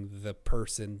interviewing the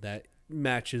person that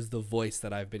matches the voice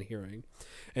that I've been hearing.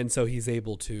 And so he's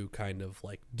able to kind of,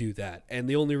 like, do that. And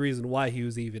the only reason why he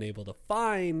was even able to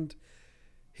find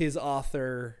his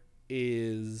author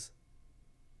is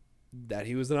that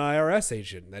he was an IRS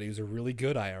agent, that he was a really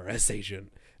good IRS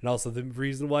agent. And also the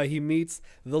reason why he meets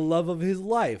the love of his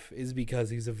life is because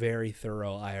he's a very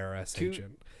thorough IRS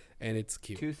agent. And it's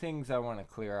cute. Two things I want to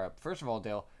clear up. First of all,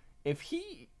 Dale, if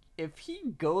he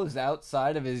goes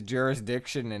outside of his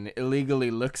jurisdiction and illegally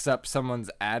looks up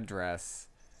someone's address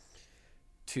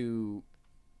to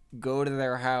go to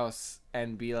their house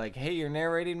and be like, hey, you're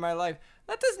narrating my life,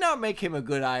 that does not make him a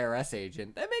good IRS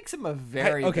agent. That makes him a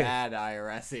very bad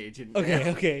IRS agent.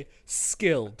 Okay.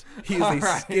 Skilled. He is a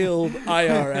skilled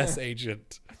IRS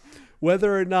agent.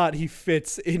 Whether or not he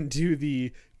fits into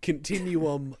the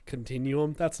continuum,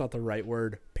 that's not the right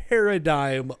word,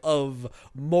 paradigm of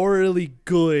morally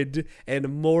good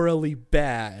and morally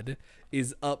bad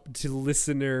is up to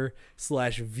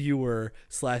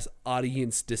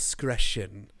listener/viewer/audience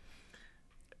discretion.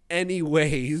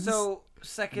 Anyways, so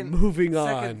second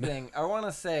thing I want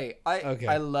to say,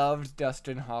 I loved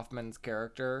Dustin Hoffman's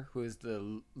character, who is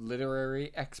the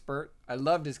literary expert. I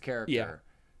loved his character.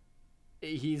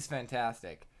 He's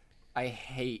fantastic. I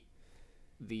hate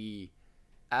the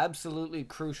absolutely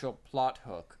crucial plot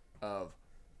hook of,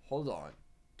 hold on,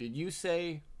 did you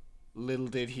say little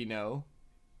did he know?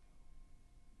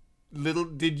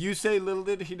 Did you say little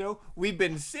did he know? We've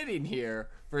been sitting here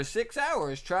for 6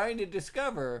 hours trying to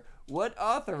discover what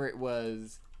author it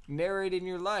was narrating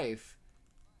your life,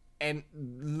 and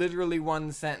literally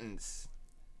one sentence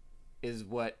is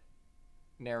what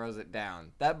narrows it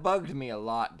down. That bugged me a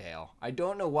lot, Dale. I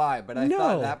don't know why, but I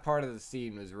thought that part of the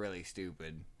scene was really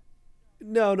stupid.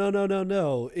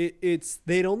 No. It's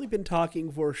they'd only been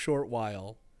talking for a short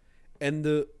while, and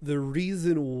the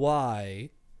reason why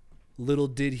little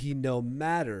did he know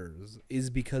matters is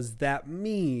because that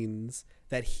means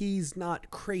that he's not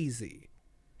crazy,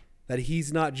 that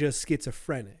he's not just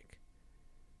schizophrenic,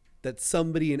 that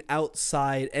somebody, an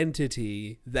outside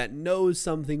entity that knows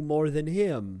something more than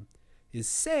him, is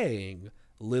saying,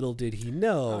 little did he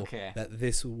know that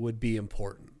this would be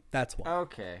important. That's why.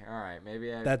 Okay, all right.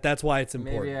 That's why it's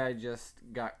important. Maybe I just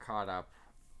got caught up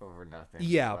over nothing.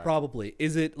 Yeah, probably.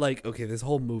 Is it like, okay, this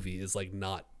whole movie is like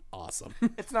not awesome.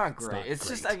 It's not great. It's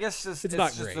just, I guess, it's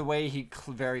not just great. The way he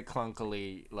very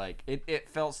clunkily, like, it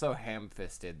felt so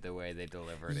ham-fisted the way they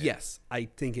delivered it. Yes, I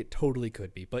think it totally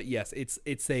could be. But yes, it's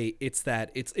a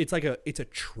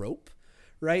trope,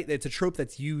 right? It's a trope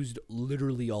that's used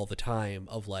literally all the time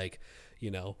of, like,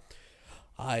 Dale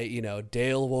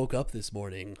woke up this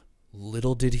morning.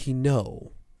 Little did he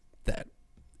know that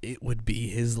it would be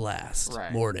his last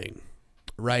morning,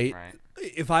 right?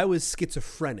 If I was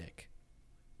schizophrenic,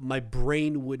 my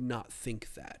brain would not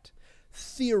think that,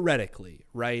 theoretically,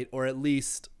 right? Or at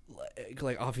least,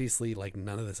 like, obviously, like,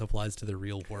 none of this applies to the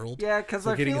real world. Yeah, because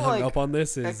I getting feel hung like up on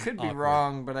this is I could be awkward.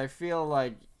 wrong, but I feel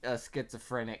like a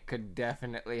schizophrenic could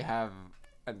definitely have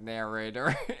a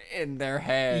narrator in their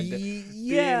head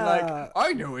being like,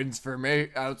 I know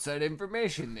outside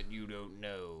information that you don't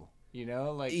know.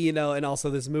 And also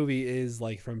this movie is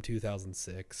like from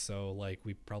 2006, so like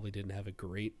we probably didn't have a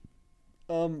great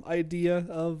idea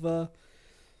of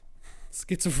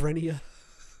schizophrenia.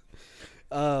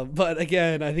 But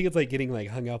again, I think it's like getting like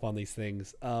hung up on these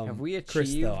things. Have we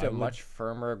achieved a much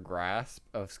firmer grasp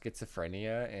of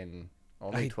schizophrenia in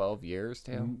only 12 years,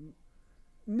 Dale?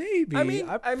 Maybe. I mean,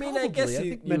 I guess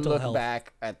you look health.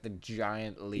 back at the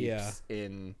giant leaps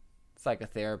in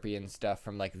psychotherapy and stuff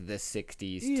from like the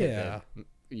 60s to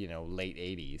the late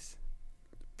 80s.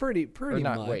 Pretty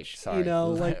not, much. Wait, sorry. You know,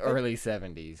 like early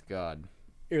 70s. God.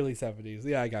 Early 70s.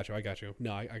 Yeah, I got you.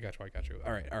 No, I got you.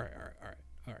 All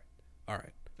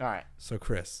right. So,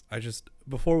 Chris,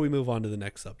 before we move on to the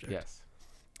next subject, yes,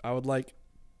 I would like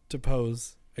to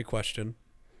pose a question,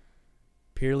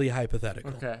 purely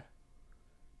hypothetical. Okay.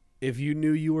 If you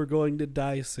knew you were going to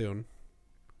die soon,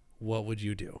 what would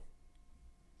you do?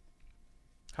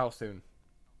 How soon?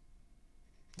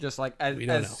 Just like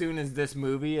as soon as this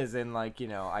movie, as in like,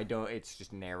 it's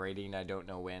just narrating. I don't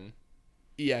know when.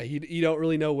 Yeah, you don't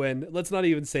really know when. Let's not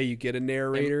even say you get a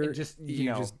narrator.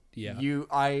 You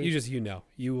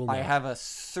will know. I have a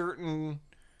certain.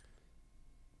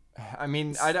 I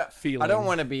mean, I feeling. I don't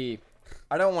want to be.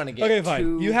 I don't want to get okay,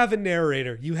 fine. You have a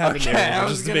narrator. I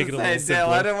was going to say, Dale,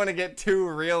 I don't want to get too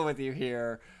real with you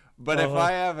here, but if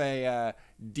I have a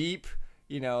deep,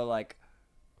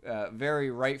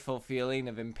 very rightful feeling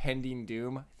of impending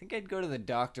doom, I think I'd go to the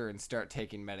doctor and start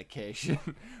taking medication.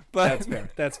 But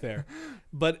That's fair.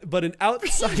 But an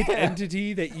outside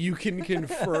entity that you can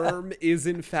confirm is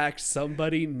in fact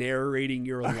somebody narrating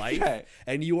your life,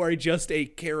 and you are just a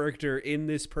character in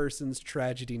this person's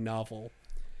tragedy novel.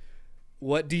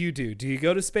 What do you do? Do you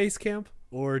go to space camp,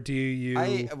 or do you?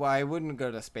 I wouldn't go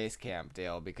to space camp,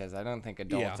 Dale, because I don't think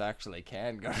adults actually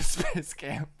can go to space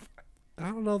camp. I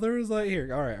don't know. There was like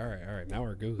here. All right. Now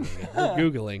we're googling it. We're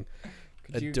googling.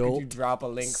 Could you drop a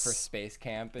link for space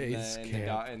camp in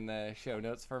the show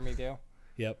notes for me, Dale?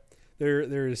 Yep.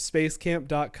 There is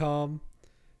spacecamp.com,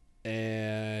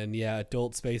 and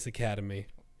Adult Space Academy.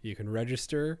 You can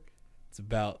register. It's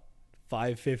about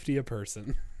 $550 a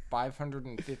person.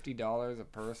 $550 a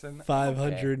person.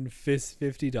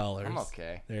 $550. I'm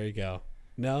okay. There you go.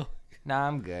 No. Nah,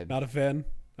 I'm good. Not a fan.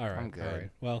 All right. I'm good. All right.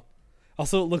 Well,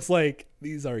 also it looks like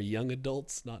these are young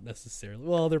adults, not necessarily.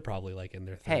 Well, they're probably like in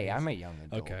their 30s. Hey, I'm a young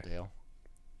adult, Dale.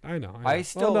 I know.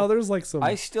 There's like some.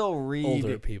 I still read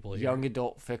older people here. Young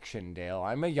adult fiction, Dale.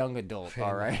 I'm a young adult.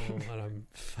 All right. And I'm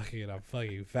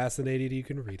fucking fascinated. You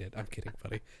can read it. I'm kidding,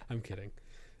 buddy. I'm kidding.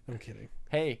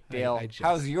 Hey, Dale,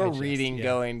 how's your reading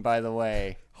going, by the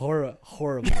way?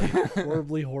 Horribly.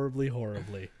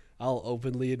 I'll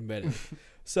openly admit it.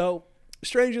 So,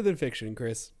 Stranger Than Fiction,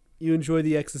 Chris. You enjoy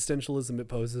the existentialism it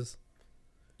poses?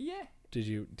 Yeah. Did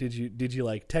you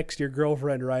like text your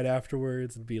girlfriend right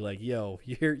afterwards and be like, "Yo,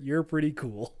 you're pretty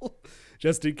cool,"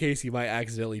 just in case you might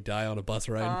accidentally die on a bus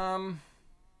ride?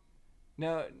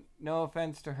 No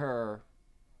offense to her,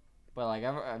 but like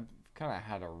I've kind of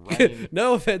had a running.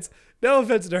 no offense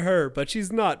to her, but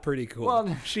she's not pretty cool.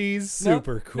 Well, she's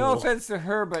super cool. No offense to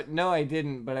her, but no, I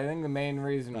didn't. But I think the main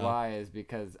reason why is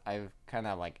because I've kind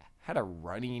of like had a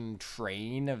running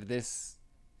train of this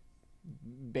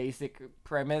basic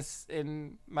premise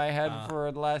in my head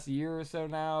for the last year or so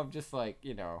now of just like,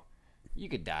 you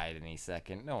could die at any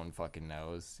second. No one fucking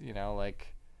knows,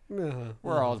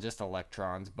 we're all just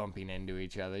electrons bumping into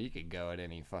each other. You could go at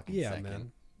any fucking second.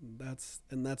 Man.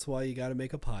 That's why you got to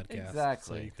make a podcast.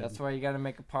 Exactly. That's why you got to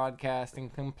make a podcast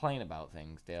and complain about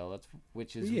things, Dale.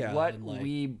 Which is what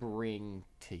we bring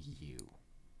to you.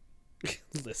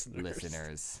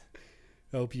 Listeners.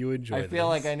 Hope you enjoy I feel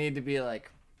like I need to be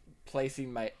like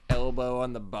placing my elbow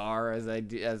on the bar as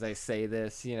I say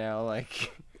this,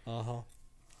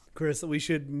 Chris, we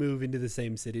should move into the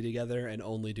same city together and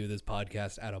only do this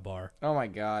podcast at a bar. Oh my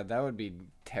god, that would be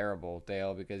terrible,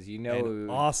 Dale, because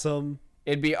awesome.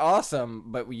 It'd be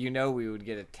awesome, but we would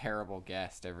get a terrible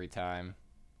guest every time.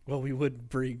 Well, we wouldn't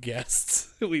bring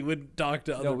guests. We wouldn't talk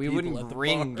to other people. No, we wouldn't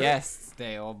bring guests,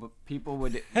 Dale, but people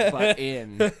would butt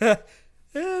in.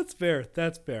 That's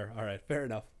fair. All right, fair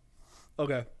enough.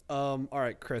 Okay. All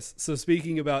right, Chris. So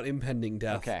speaking about impending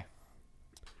death. Okay.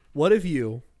 What if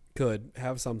you could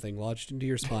have something lodged into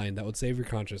your spine that would save your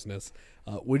consciousness?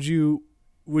 Would you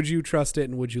trust it,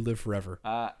 and would you live forever?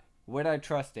 Would I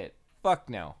trust it? Fuck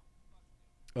no.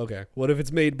 Okay. What if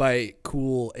it's made by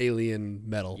cool alien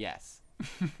metal? Yes.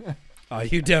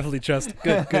 You definitely trust.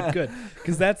 Good.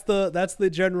 Because that's the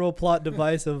general plot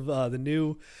device of the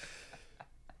new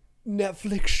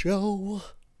Netflix show.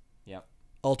 Yep.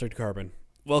 Altered Carbon.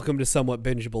 Welcome to Somewhat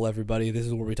Bingeable, everybody. This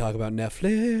is where we talk about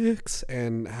Netflix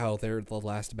and how they're the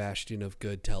last bastion of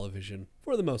good television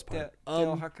for the most part.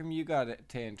 Dale, how come you got it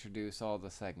to introduce all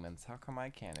the segments? How come I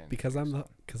can't? Because I'm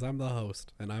the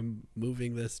host and I'm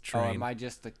moving this train. Oh, am I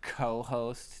just the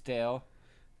co-host, Dale?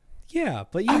 Yeah,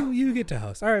 but you get to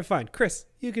host. All right, fine. Chris,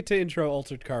 you get to intro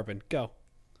Altered Carbon. Go.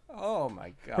 Oh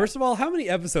my god. First of all, how many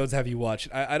episodes have you watched?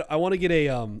 I want to get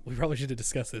a we probably should have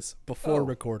discussed this before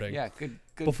recording. Yeah, good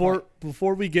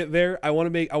before we get there, I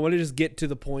want to just get to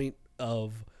the point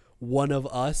of one of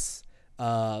us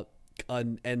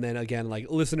and then again, like,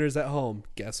 listeners at home,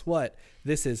 guess what?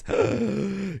 This is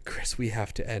Chris, we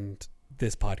have to end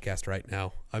this podcast right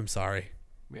now. I'm sorry.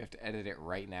 We have to edit it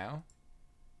right now?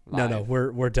 No,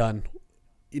 we're done.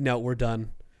 No, we're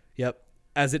done. Yep.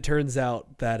 As it turns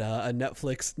out, that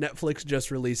Netflix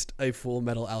just released a Full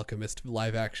Metal Alchemist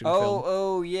live action film.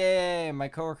 Oh yeah, my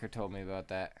coworker told me about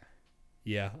that.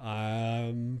 Yeah,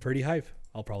 I'm pretty hype.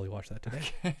 I'll probably watch that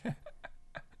today.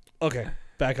 Okay,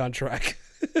 back on track.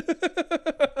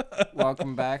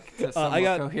 Welcome back to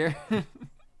Somewhat Coherent.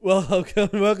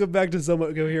 Welcome back to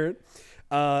Somewhat Coherent.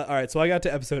 All right, so I got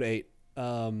to episode 8.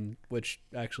 Which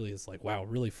actually is like, wow,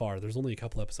 really far. There's only a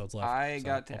couple episodes left. I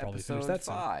got to episode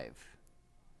 5.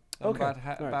 So okay.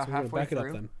 About so halfway back through. It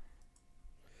up then.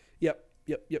 Yep.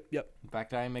 In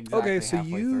fact, I'm exactly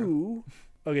halfway through.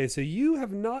 Okay, so you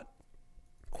have not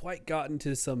quite gotten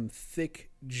to some thick,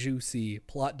 juicy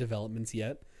plot developments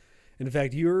yet. In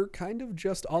fact, you're kind of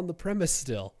just on the premise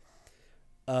still.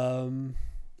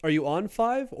 Are you on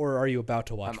 5 or are you about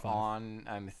to watch 5?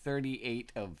 I'm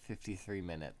 38 of 53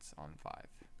 minutes on 5.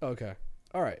 Okay.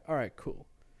 All right, cool.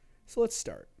 So let's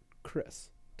start. Chris,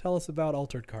 tell us about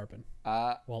Altered Carbon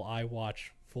while I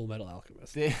watch Full Metal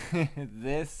Alchemist.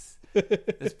 This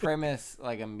premise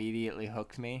like immediately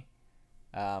hooked me.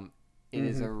 It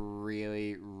is a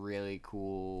really, really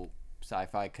cool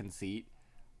sci-fi conceit.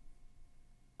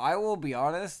 I will be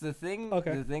honest, the thing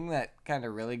that kind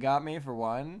of really got me, for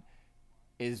one,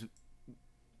 is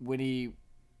when he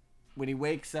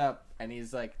wakes up and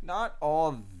he's like not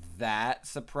all that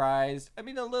surprised. I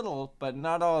mean, a little, but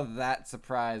not all that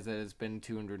surprised that it's been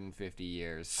 250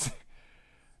 years.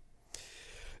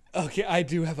 Okay, I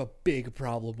do have a big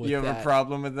problem with that. You have a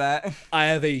problem with that? I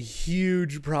have a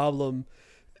huge problem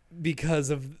because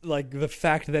of like the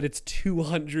fact that it's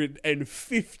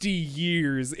 250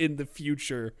 years in the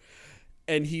future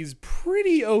and he's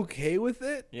pretty okay with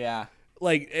it. Yeah.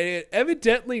 Like,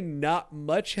 evidently not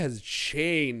much has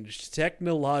changed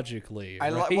technologically.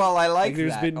 Right? I like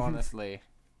that, honestly.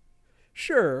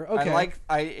 Sure, okay.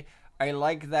 I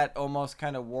like that almost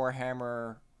kind of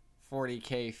Warhammer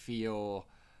 40K feel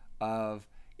of,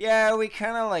 yeah, we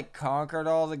kind of like conquered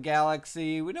all the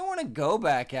galaxy. We don't want to go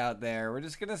back out there. We're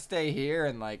just going to stay here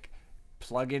and like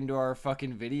plug into our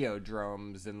fucking video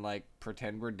dromes and like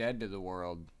pretend we're dead to the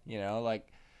world. You know, like,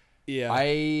 yeah.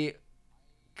 I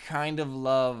kind of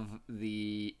love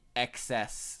the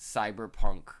excess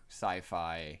cyberpunk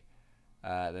sci-fi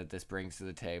that this brings to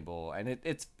the table, and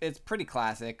it's pretty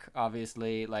classic.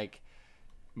 Obviously, like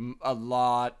a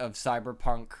lot of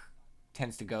cyberpunk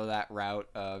tends to go that route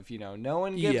of, you know, no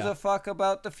one gives a fuck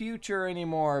about the future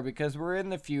anymore because we're in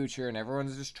the future and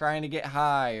everyone's just trying to get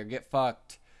high or get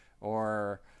fucked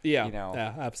or you know,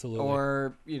 absolutely,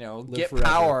 or, you know, live get forever.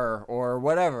 power or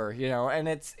whatever, you know. And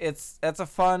that's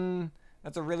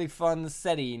a really fun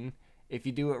setting if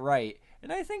you do it right.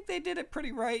 And I think they did it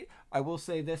pretty right. I will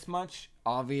say this much.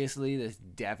 Obviously, this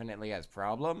definitely has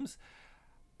problems.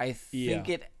 I think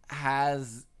it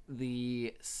has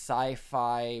the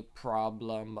sci-fi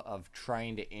problem of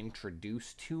trying to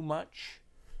introduce too much.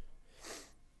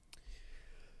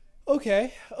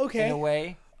 Okay. In a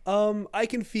way. I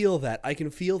can feel that. I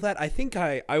think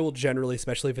I will generally,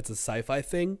 especially if it's a sci-fi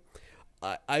thing,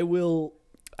 I will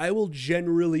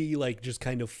generally like just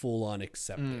kind of full on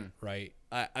accept it, right?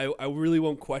 I really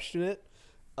won't question it,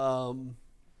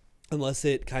 unless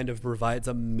it kind of provides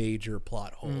a major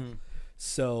plot hole.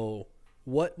 So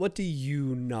what do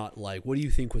you not like? What do you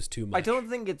think was too much? I don't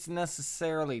think it's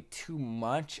necessarily too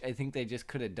much. I think they just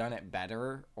could have done it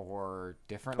better or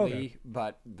differently. Okay.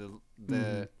 But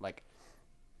the like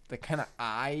the kind of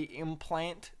eye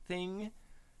implant thing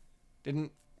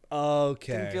didn't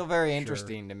feel very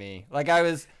interesting to me. Like I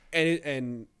was,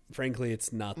 and frankly,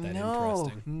 it's not that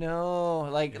interesting. No,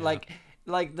 like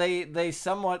they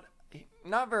somewhat,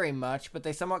 not very much, but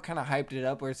they somewhat kind of hyped it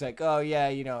up where it's like, oh yeah,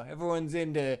 you know, everyone's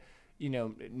into, you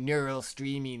know, neural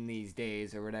streaming these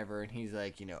days or whatever, and he's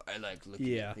like, you know, I like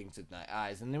looking at things with my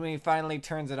eyes, and then when he finally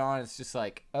turns it on, it's just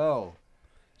like, oh,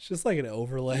 it's just like an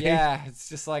overlay. Yeah, it's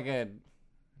just like it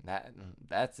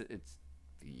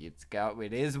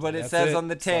is what it says on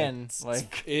the tin.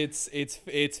 Like it's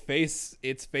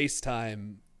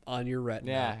FaceTime on your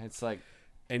retina. Yeah, it's like,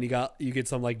 and you get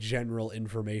some like general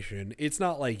information. It's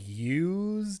not like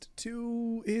used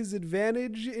to his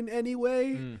advantage in any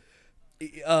way.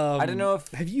 I don't know if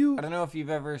have you? I don't know if you've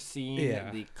ever seen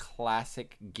the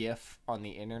classic GIF on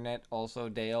the internet, also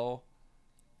Dale,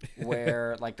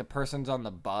 where like the person's on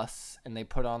the bus and they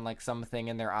put on like something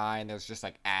in their eye and there's just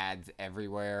like ads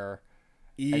everywhere.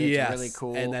 And it's really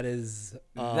cool. And that is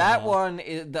that one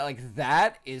is like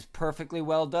that is perfectly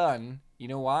well done. You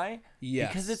know why? Yes.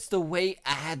 Because it's the way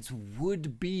ads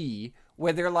would be,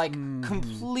 where they're like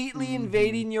completely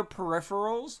invading your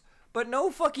peripherals, but no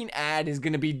fucking ad is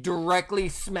going to be directly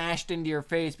smashed into your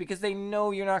face because they know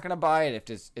you're not going to buy it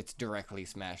if it's directly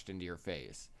smashed into your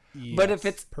face. Yes. But if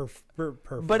it's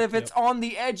perfect, but if it's on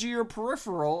the edge of your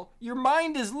peripheral, your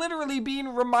mind is literally being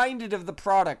reminded of the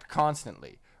product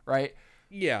constantly, right?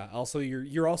 Yeah. Also,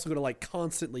 you're also going to like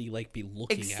constantly like be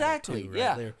looking at it too, right?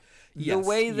 Yeah. The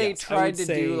way they tried to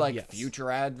do like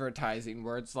future advertising,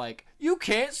 where it's like you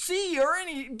can't see or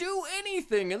do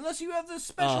anything unless you have this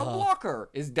special blocker,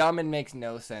 is dumb and makes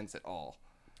no sense at all.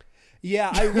 Yeah,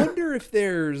 I wonder if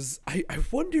there's. I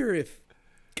wonder if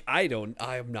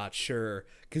I'm not sure,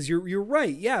 because you're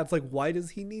right. Yeah, it's like, why does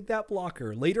he need that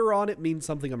blocker? Later on, it means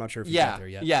something. I'm not sure if you got there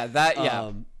yet.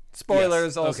 Yeah.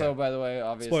 Spoilers also, by the way,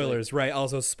 obviously. Spoilers, right?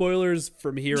 Also, spoilers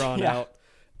from here on out.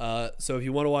 So if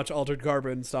you want to watch Altered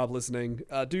Carbon, stop listening.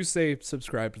 Do say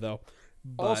subscribed though.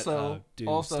 But, also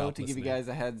to give you guys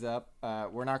a heads up,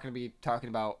 we're not going to be talking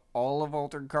about all of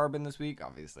Altered Carbon this week.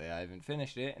 Obviously, I haven't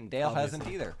finished it, and Dale hasn't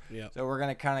either. Yep. So we're going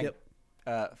to kind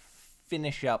of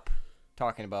finish up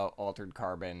talking about Altered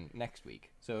Carbon next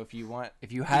week. So if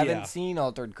you haven't seen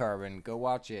Altered Carbon, go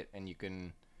watch it, and you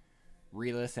can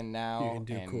re-listen now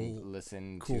and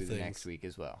listen to the next week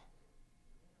as well.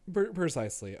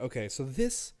 Precisely. Okay, so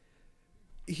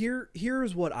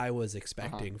here's what I was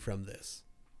expecting from this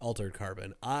Altered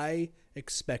Carbon. I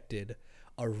expected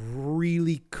a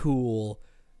really cool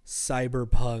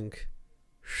cyberpunk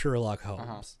Sherlock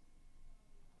Holmes.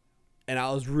 And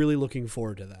I was really looking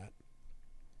forward to that.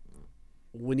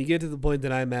 When you get to the point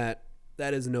that I'm at,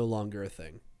 that is no longer a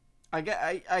thing. I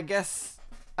guess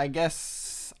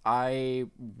I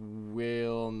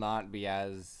will not be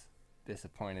as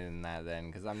disappointed in that then,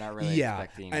 because I'm not really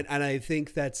expecting. And I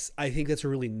think that's a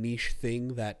really niche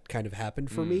thing that kind of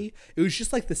happened for me. It was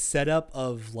just like the setup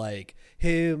of like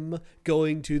him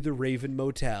going to the Raven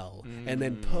Motel, and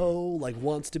then Poe like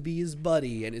wants to be his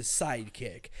buddy and his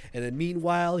sidekick, and then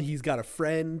meanwhile he's got a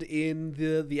friend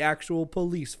in the actual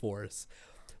police force.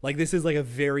 Like, this is like a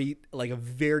very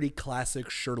classic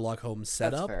Sherlock Holmes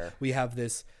setup. That's fair. We have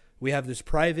this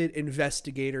private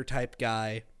investigator type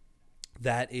guy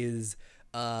that is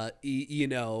that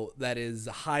is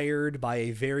hired by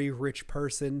a very rich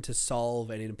person to solve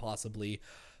an impossible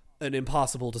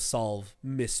to solve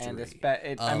mystery.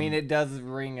 And I mean, it does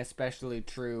ring especially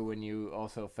true when you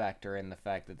also factor in the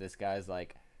fact that this guy's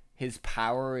like, his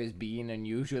power is being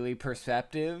unusually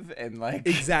perceptive and like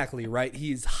exactly right.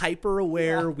 He's hyper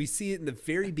aware. We see it in the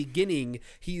very beginning.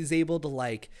 He's able to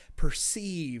like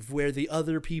perceive where the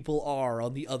other people are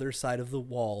on the other side of the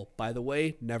wall. By the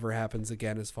way, never happens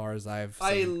again as far as I've seen.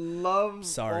 I love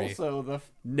also the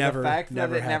fact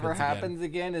that it never happens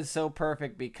again is so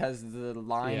perfect, because the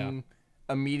line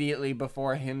immediately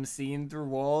before him seeing through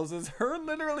walls is her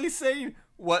literally saying,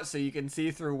 "What? So you can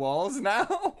see through walls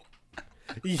now?"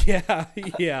 Yeah.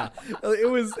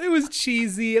 It was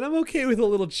cheesy, and I'm okay with a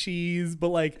little cheese, but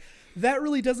like that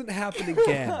really doesn't happen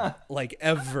again, like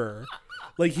ever.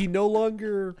 Like he no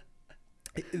longer.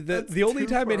 The only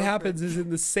time it happens is in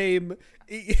the same.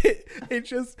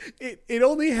 It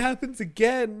only happens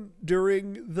again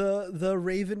during the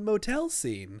Raven Motel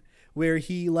scene, where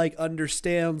he like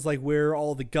understands like where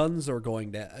all the guns are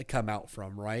going to come out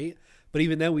from, right? But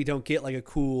even then, we don't get like a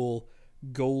cool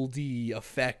Goldie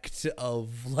effect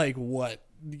of like what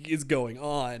is going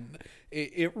on.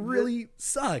 It really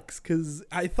sucks, because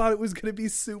I thought it was going to be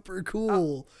super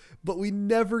cool, but we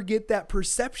never get that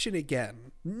perception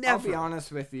again. Never. I'll be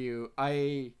honest with you.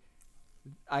 I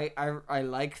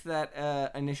liked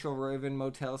that initial Raven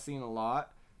Motel scene a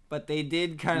lot, but they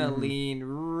did kind of lean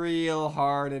real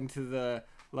hard into the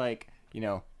like,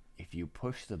 if you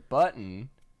push the button,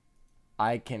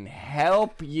 I can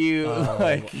help you.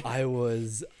 Honestly,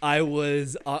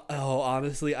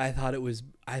 I thought it was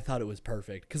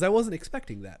perfect, because I wasn't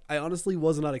expecting that. I honestly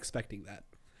was not expecting that.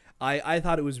 I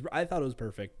thought it was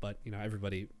perfect, but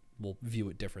everybody will view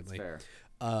it differently. That's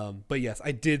fair. But yes,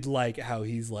 I did like how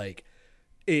he's like,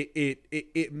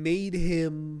 it made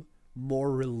him more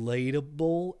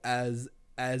relatable as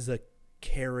a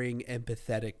caring,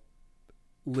 empathetic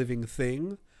living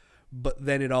thing. But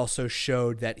then it also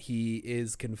showed that he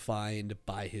is confined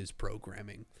by his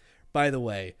programming. By the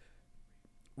way,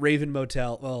 Raven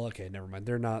Motel. Well, okay, never mind.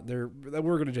 They're not.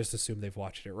 We're gonna just assume they've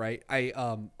watched it, right? I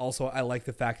like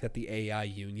the fact that the AI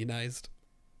unionized.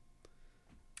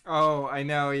 Oh, I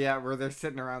know. Yeah, where they're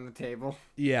sitting around the table.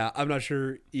 Yeah, I'm not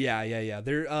sure. Yeah.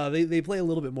 They play a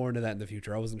little bit more into that in the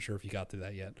future. I wasn't sure if you got through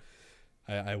that yet.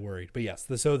 I worried, but yes.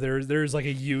 So there's like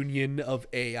a union of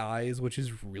AIs, which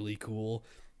is really cool.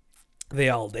 They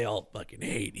all fucking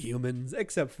hate humans,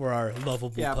 except for our lovable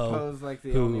Poe, Poe's like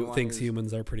the who only one thinks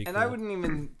humans are pretty cool. And I wouldn't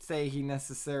even say he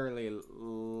necessarily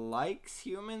likes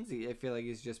humans. I feel like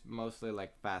he's just mostly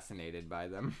like fascinated by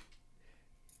them.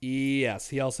 Yes,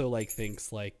 he also like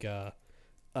thinks like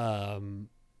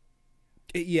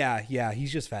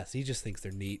he's just fast. He just thinks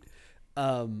they're neat.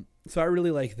 So I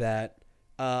really like that.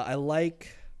 I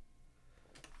like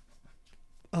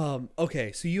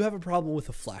okay, so you have a problem with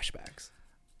the flashbacks.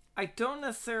 I don't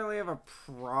necessarily have a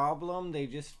problem. They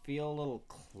just feel a little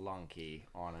clunky,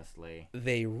 honestly.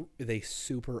 They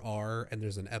super are, and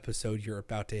there's an episode you're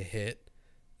about to hit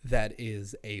that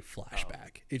is a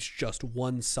flashback. It's just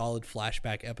one solid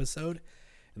flashback episode,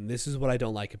 and this is what I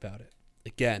don't like about it.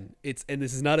 Again, this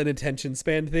is not an attention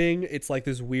span thing. It's like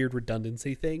this weird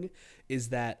redundancy thing. Is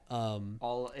that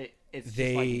it's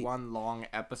just like one long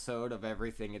episode of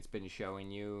everything it's been showing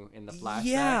you in the flashback.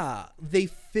 Yeah, they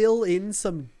fill in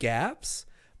some gaps,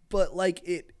 but like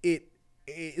it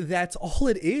that's all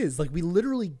it is. Like we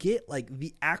literally get like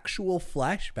the actual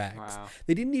flashbacks. Wow.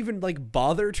 They didn't even like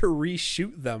bother to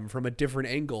reshoot them from a different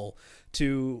angle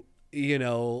to, you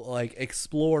know, like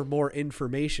explore more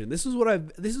information. This is what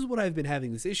I've been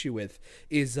having this issue with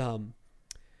is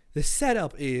the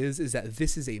setup is that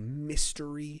this is a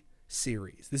mystery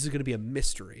series. This is going to be a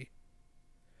mystery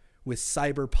with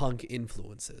cyberpunk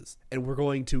influences, and we're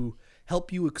going to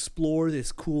help you explore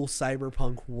this cool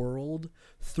cyberpunk world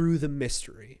through the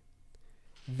mystery.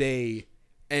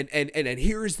 And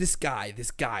here is this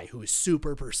guy who is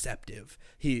super perceptive.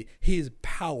 His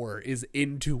power is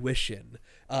intuition,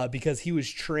 because he was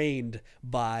trained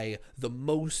by the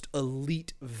most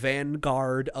elite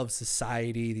vanguard of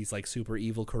society, these like super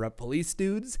evil corrupt police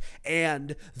dudes,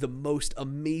 and the most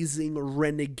amazing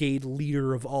renegade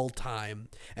leader of all time.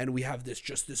 And we have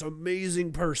this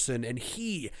amazing person, and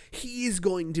he's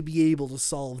going to be able to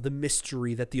solve the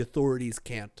mystery that the authorities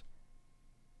can't.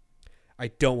 I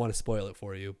don't want to spoil it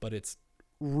for you, but it's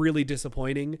really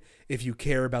disappointing if you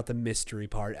care about the mystery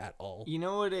part at all. You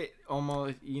know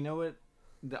what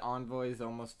the envoys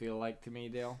almost feel like to me,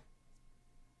 Dale?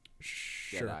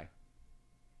 Sure. Jedi.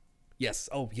 Yes.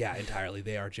 Oh, yeah, entirely.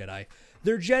 They are Jedi.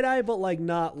 They're Jedi, but like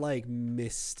not like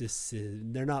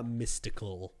mysticism. They're not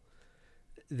mystical.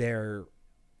 They're,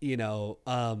 you know,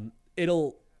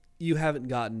 you haven't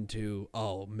gotten to,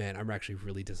 oh man, I'm actually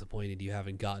really disappointed you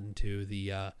haven't gotten to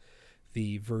the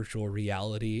virtual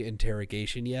reality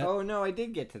interrogation yet. Oh no, I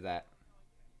did get to that.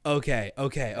 Okay, That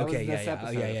was yeah, this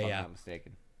episode, if I'm not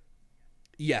mistaken.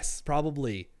 Yes,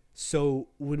 probably. So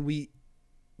when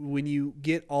you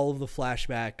get all of the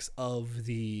flashbacks of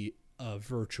the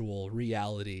virtual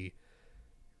reality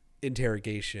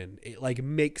interrogation, it like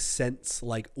makes sense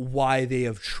like why they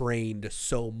have trained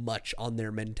so much on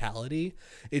their mentality.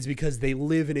 Is because they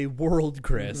live in a world,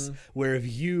 Chris, where if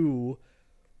you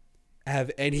have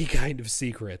any kind of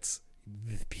secrets,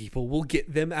 people will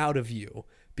get them out of you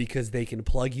because they can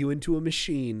plug you into a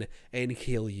machine and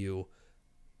kill you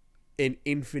an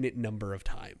infinite number of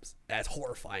times. That's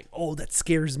horrifying. Oh, that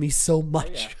scares me so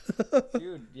much. Oh, yeah.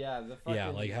 Dude, yeah, the fucking, yeah,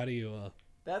 like how do you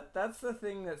that's the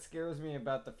thing that scares me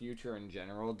about the future in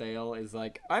general, Dale, is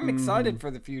like I'm excited for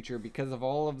the future because of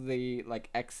all of the like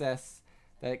excess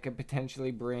that it could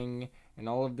potentially bring and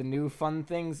all of the new fun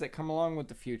things that come along with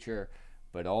the future.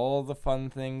 But all the fun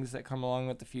things that come along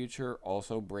with the future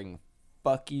also bring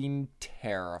fucking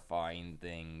terrifying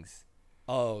things.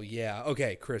 Oh, yeah.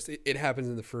 Okay, Chris, it happens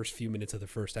in the first few minutes of the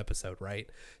first episode, right?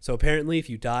 So apparently if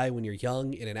you die when you're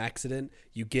young in an accident,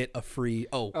 you get a free...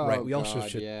 Oh, right. We also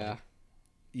should... Yeah.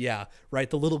 Yeah, right.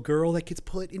 The little girl that gets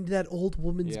put into that old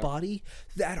woman's body,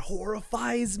 that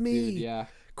horrifies me. Dude, yeah.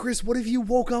 Chris, what if you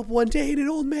woke up one day in an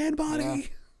old man body? Yeah.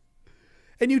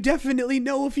 And you definitely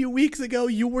know a few weeks ago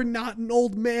you were not an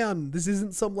old man. This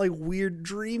isn't some like weird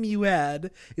dream you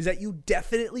had. Is that you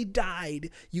definitely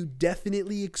died. You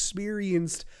definitely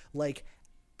experienced like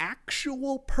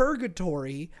actual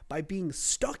purgatory by being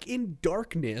stuck in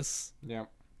darkness. Yeah.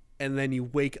 And then you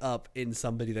wake up in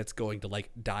somebody that's going to like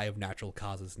die of natural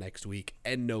causes next week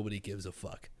and nobody gives a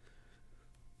fuck.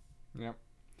 Yep.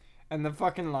 And the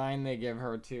fucking line they give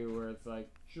her too, where it's like,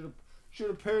 should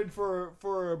have paid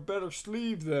for a better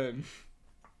sleeve then.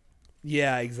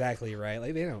 Yeah, exactly right.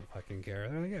 Like they don't fucking care.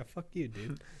 They're like, yeah, fuck you,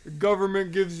 dude. The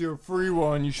government gives you a free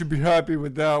one. You should be happy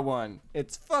with that one.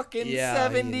 It's fucking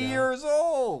 70 years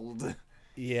old.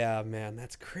 Yeah, man,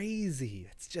 that's crazy.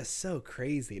 It's just so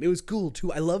crazy. And it was cool,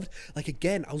 too. I loved, like,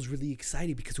 again, I was really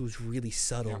excited because it was really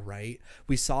subtle, right?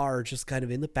 We saw her just kind of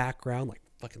in the background, like,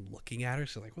 fucking looking at her.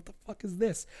 She's like, what the fuck is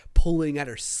this? Pulling at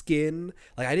her skin.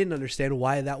 Like, I didn't understand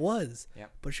why that was.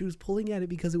 Yep. But she was pulling at it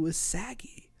because it was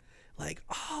saggy. Like,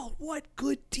 oh, what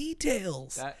good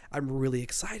details. I'm really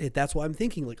excited. That's why I'm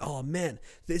thinking, like, oh, man,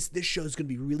 this show is going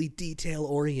to be really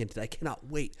detail-oriented. I cannot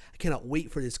wait. I cannot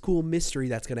wait for this cool mystery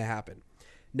that's going to happen.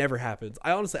 Never happens.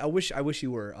 I honestly, I wish you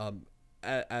were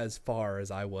as far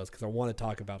as I was, because I want to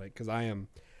talk about it, because I am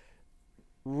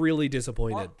really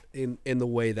disappointed in the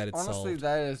way that it's honestly, solved.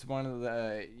 That is one of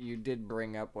the, you did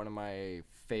bring up one of my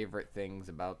favorite things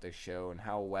about this show and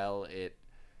how well it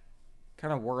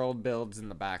kind of world builds in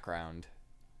the background,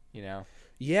 you know?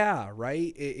 Yeah,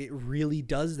 right? It really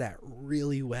does that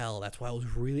really well. That's why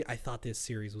I thought this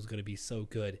series was going to be so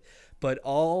good. But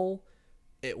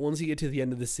once you get to the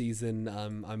end of the season,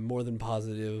 I'm more than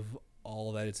positive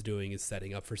all that it's doing is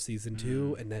setting up for season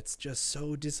 2, and that's just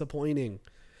so disappointing.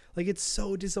 Like, it's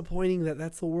so disappointing that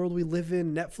that's the world we live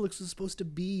in. Netflix was supposed to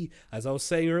be, as I was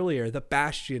saying earlier, the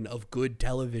bastion of good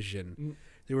television.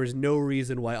 There was no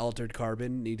reason why Altered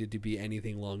Carbon needed to be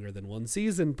anything longer than 1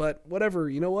 season, but whatever.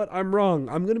 You know what? I'm wrong.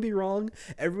 I'm going to be wrong.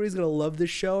 Everybody's going to love this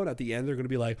show, and at the end, they're going to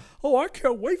be like, oh, I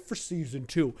can't wait for season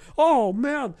 2. Oh,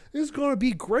 man, this is going to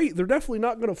be great. They're definitely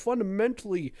not going to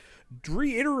fundamentally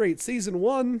reiterate season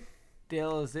 1.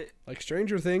 Dale, is it... like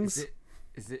Stranger Things.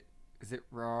 Is it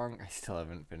wrong? I still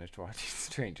haven't finished watching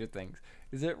Stranger Things.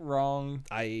 Is it wrong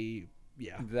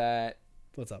that...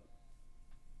 What's up?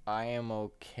 I am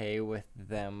okay with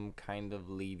them kind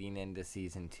of leading into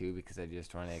season 2 because I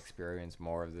just want to experience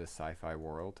more of this sci-fi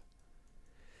world.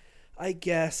 I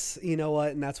guess, you know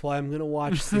what, and that's why I'm going to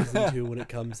watch season 2 when it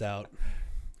comes out,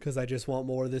 because I just want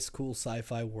more of this cool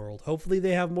sci-fi world. Hopefully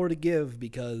they have more to give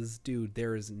because, dude,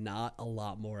 there is not a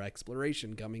lot more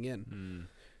exploration coming in.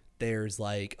 There's,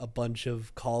 like, a bunch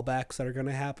of callbacks that are going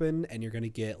to happen, and you're going to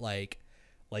get, like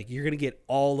you're going to get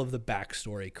all of the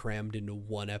backstory crammed into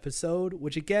one episode,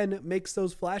 which again makes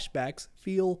those flashbacks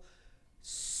feel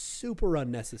super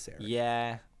unnecessary.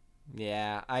 Yeah.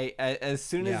 I as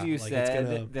soon as you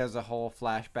said there's a whole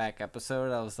flashback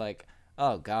episode, I was like,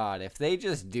 oh god, if they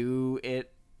just do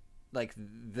it like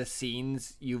the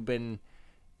scenes you've been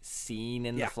seeing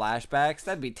in the flashbacks,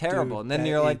 that'd be terrible. Dude, and then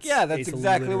you're like, yeah, that's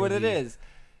exactly what it is.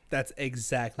 That's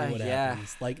exactly what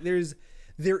happens. Like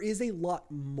there is a lot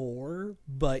more,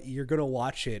 but you're going to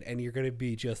watch it and you're going to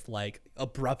be just like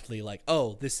abruptly like,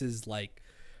 oh, this is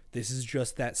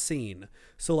just that scene.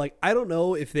 So like, I don't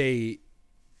know if they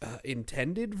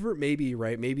intended for maybe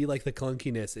like the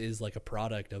clunkiness is like a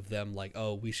product of them. Like,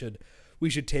 oh, we should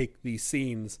take these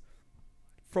scenes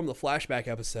from the flashback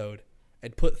episode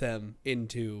and put them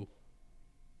into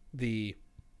the,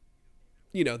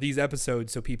 these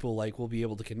episodes so people like will be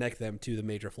able to connect them to the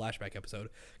major flashback episode.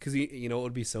 Because it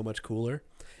would be so much cooler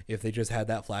if they just had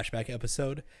that flashback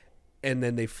episode and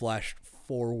then they flashed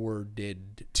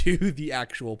forwarded to the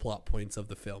actual plot points of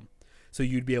the film. So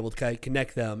you'd be able to kind of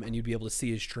connect them and you'd be able to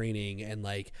see his training and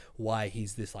like why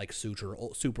he's this like super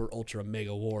ultra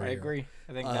mega warrior. I agree.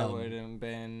 I think that would have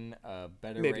been a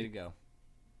better way to go.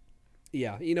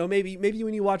 Yeah, maybe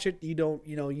when you watch it, you don't,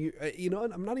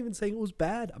 I'm not even saying it was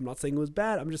bad. I'm not saying it was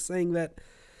bad. I'm just saying that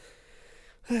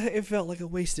it felt like a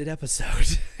wasted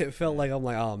episode. It felt like I'm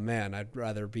like, oh man, I'd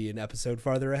rather be an episode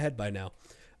farther ahead by now.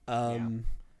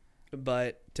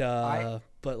 But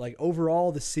like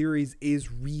overall, the series is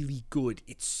really good.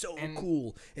 It's so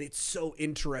cool and it's so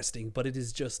interesting, but it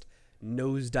is just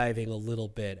nosediving a little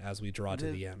bit as we draw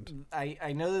to the end.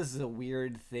 I know this is a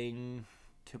weird thing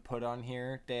to put on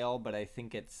here, Dale, but I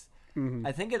think it's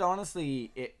I think it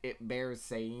honestly it bears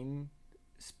saying,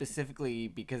 specifically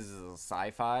because it's a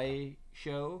sci-fi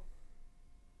show.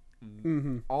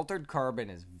 Altered Carbon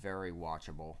is very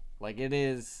watchable. Like, it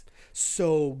is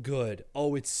so good.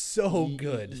 Oh, it's so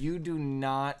good. You do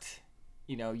not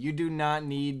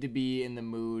need to be in the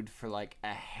mood for like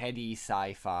a heady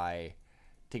sci-fi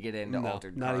to get into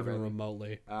Altered Carbon. Not even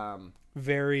remotely.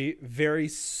 Very, very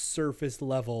surface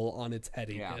level on its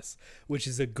headiness, which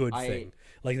is a good thing.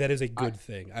 Like, that is a good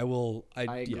thing. I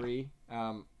agree.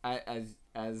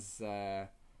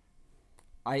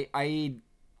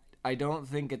 I don't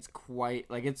think it's quite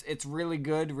like it's really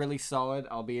good, really solid.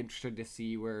 I'll be interested to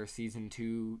see where season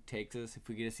 2 takes us if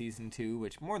we get a season 2,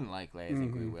 which more than likely I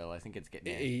think we will. I think it's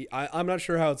getting in. I'm not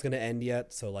sure how it's going to end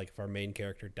yet. So like if our main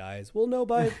character dies, we'll know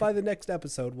by the next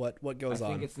episode what goes on.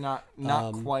 I think it's not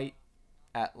quite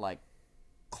at like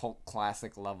cult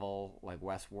classic level like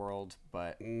Westworld,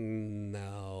 but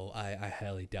no, I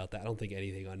highly doubt that. I don't think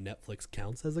anything on Netflix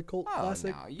counts as a cult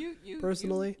classic. No, you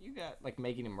personally, you got like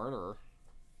Making a Murderer.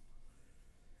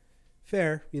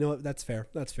 Fair, you know what? That's fair.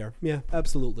 Yeah,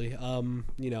 absolutely. You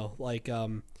know, like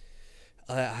man,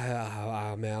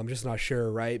 I'm just not sure,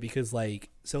 right? Because like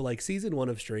season 1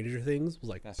 of Stranger Things was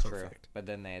like that's perfect, true. But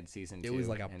then they had season 2. It was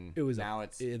like and then now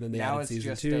it's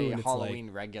season just 2, a and Halloween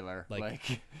it's regular,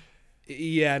 like.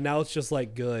 Yeah, now it's just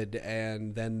like good,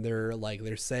 and then they're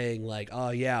saying like,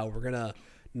 oh yeah, we're gonna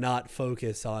not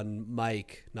focus on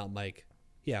Mike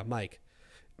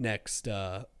next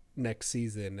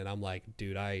season, and I'm like,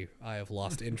 dude, I have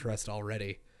lost interest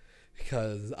already,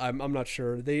 because I'm not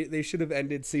sure they should have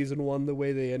ended season 1 the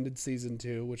way they ended season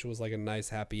 2, which was like a nice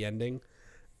happy ending,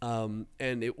 and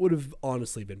it would have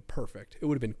honestly been perfect. It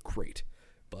would have been great.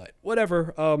 But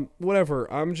whatever,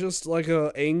 I'm just like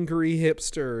a angry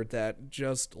hipster that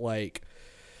just like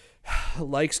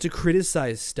likes to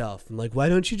criticize stuff. I'm like, why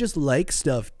don't you just like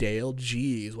stuff, Dale?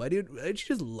 Jeez, why don't you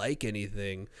just like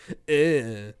anything?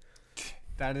 That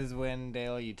is when,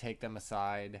 Dale, you take them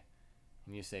aside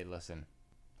and you say, listen,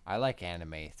 I like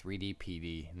anime, 3D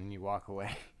PD, and then you walk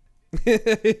away. I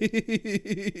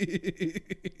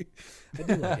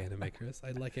do like anime, Chris.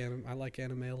 I like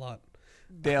anime a lot.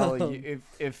 Dale,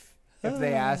 if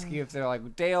they ask you, if they're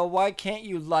like, Dale, why can't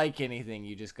you like anything?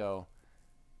 You just go,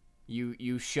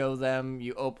 you show them,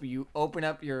 you open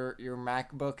up your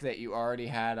MacBook that you already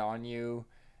had on you,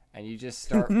 and you just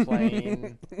start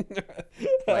playing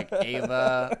like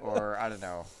Ava, or I don't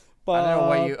know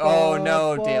what you. Oh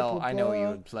no, Dale, I know what you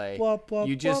would play.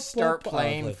 You just start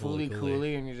playing Fooly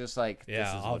Cooly, and you're just like, this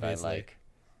is what I like.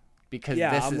 Because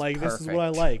I'm like, perfect. This is what I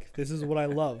like. This is what I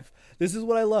love. This is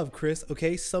what I love, Chris.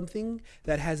 Okay, something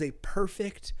that has a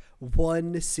perfect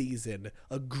 1 season,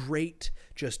 a great,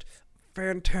 just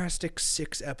fantastic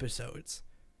 6 episodes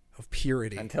of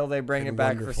purity until they bring it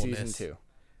back for season 2.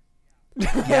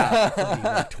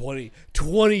 Yeah, like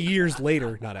 20 years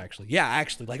later. Not actually. Yeah,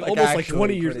 actually, like almost actually, like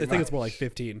 20 years. I think it's more like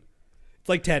 15. It's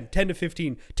like 10 to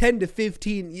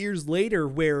 15 years later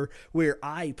where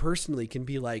I personally can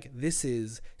be like, this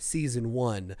is season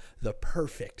 1, the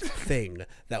perfect thing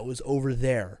that was over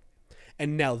there.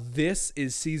 And now this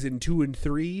is season 2 and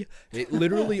 3. It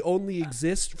literally only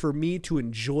exists for me to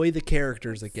enjoy the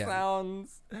characters again.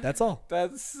 That's all.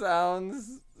 That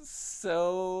sounds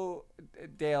so,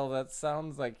 Dale, that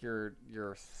sounds like you're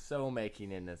so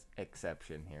making an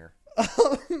exception here.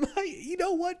 You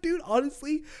know what, dude?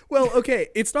 Honestly, well, okay.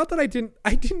 It's not that I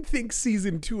didn't think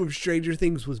season 2 of Stranger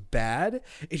Things was bad.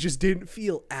 It just didn't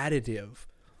feel additive.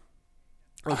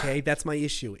 Okay, that's my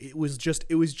issue. It was just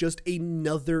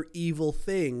another evil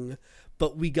thing,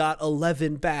 but we got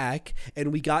 11 back,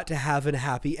 and we got to have a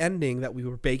happy ending that we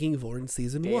were begging for in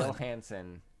season 1. Dale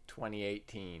Hansen,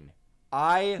 2018.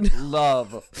 I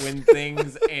love when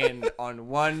things end on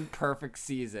one perfect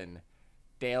season.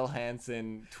 Dale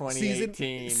Hansen,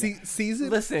 2018. Season.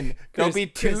 Listen, there'll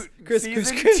be season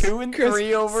 2 and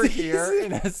 3 over here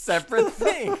in a separate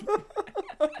thing.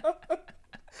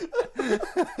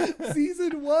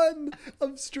 Season 1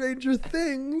 of Stranger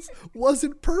Things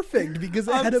wasn't perfect because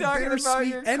it had a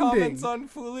bittersweet ending. Comments on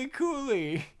Fooly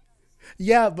Cooly.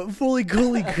 Yeah, but Fooly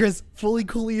Cooly, Chris, Fooly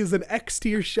Cooly is an X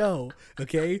tier show.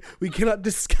 Okay, we cannot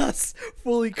discuss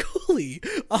Fooly Cooly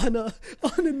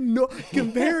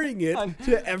comparing it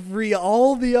to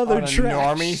all the other trash. On a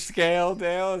normie scale,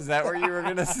 Dale. Is that what you were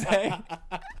gonna say?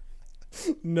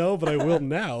 No, but I will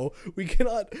now. We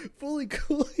cannot. Fooly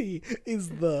Cooly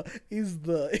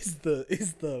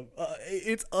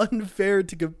it's unfair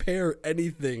to compare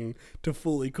anything to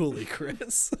Fooly Cooly,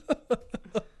 Chris.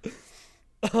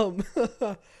 But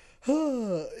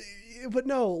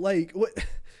no, like what?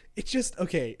 It's just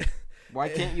okay. Why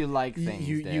can't you like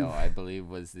things, Dale? I believe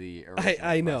was the original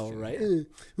I know, right?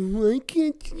 Why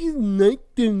can't you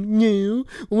like them now?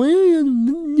 Why?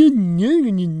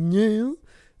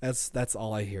 That's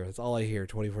all I hear. That's all I hear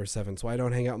 24/7. So I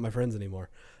don't hang out with my friends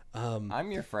anymore.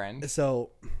 I'm your friend.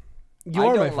 So you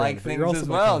are my friend, like but you're also as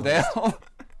well, Dale.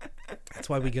 That's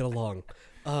why we get along.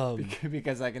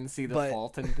 Because I can see the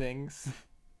fault in things.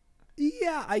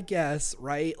 Yeah, I guess,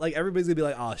 right? Like, everybody's gonna be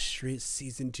like, oh,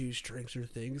 season 2 Stranger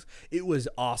Things, it was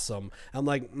awesome. I'm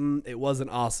like, it wasn't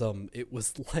awesome. It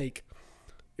was like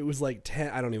It was like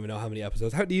 10. I don't even know how many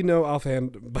episodes. How do you know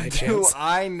offhand by chance? Do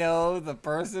I know the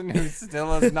person who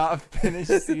still has not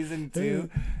finished season 2?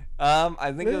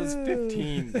 I think it was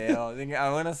 15, Dale.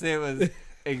 I want to say it was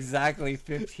exactly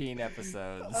 15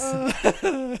 episodes.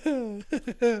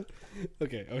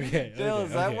 Okay. Dale,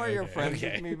 is that why you're friends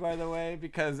with me, by the way?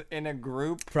 Because in a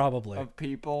group probably of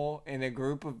people,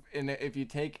 if you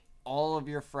take all of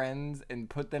your friends and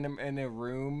put them in a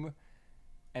room,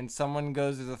 and someone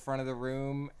goes to the front of the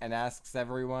room and asks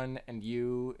everyone and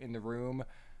you in the room,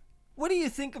 what do you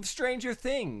think of Stranger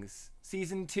Things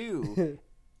season 2?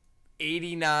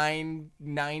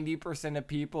 89-90% of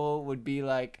people would be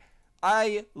like,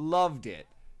 I loved it.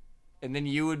 And then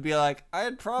you would be like, I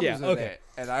had problems with it.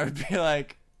 And I would be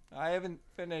like, I haven't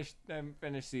finished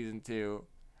season 2.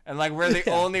 And like we're the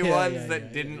only ones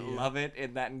that didn't love it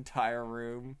in that entire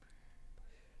room.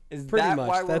 Is pretty that much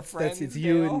why we're friends?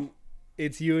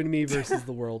 It's you and me versus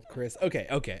the world, Chris. Okay.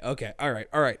 All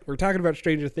right. We're talking about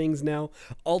Stranger Things now.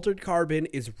 Altered Carbon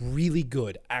is really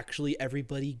good. Actually,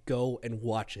 everybody go and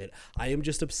watch it. I am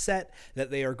just upset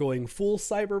that they are going full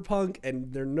cyberpunk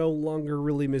and they're no longer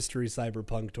really mystery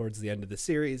cyberpunk towards the end of the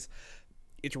series.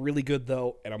 It's really good,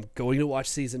 though, and I'm going to watch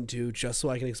season 2 just so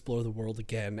I can explore the world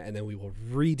again, and then we will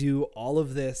redo all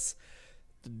of this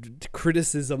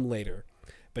criticism later.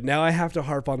 But now I have to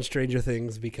harp on Stranger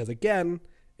Things because, again,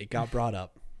 it got brought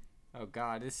up. Oh,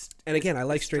 God. I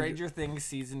like Stranger Things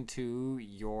season 2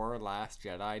 your Last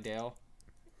Jedi, Dale?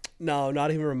 No,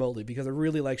 not even remotely, because I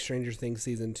really like Stranger Things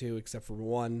season 2, except for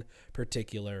one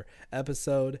particular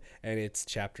episode, and it's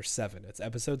chapter 7. It's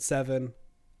episode 7.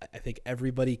 I think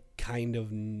everybody kind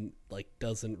of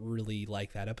doesn't really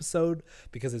like that episode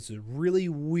because it's a really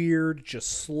weird,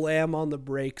 just slam on the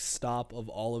brakes stop of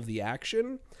all of the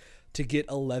action to get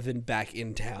 11 back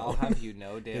in town. I'll have you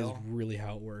know, Dale. Is really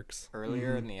how it works.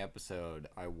 Earlier in the episode,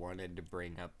 I wanted to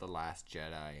bring up The Last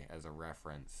Jedi as a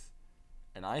reference,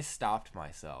 and I stopped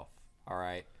myself. All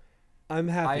right. I'm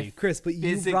happy, Chris, but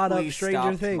you brought up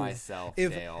Stranger Things. Myself,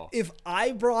 Dale. If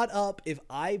I brought up,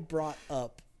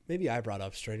 maybe I brought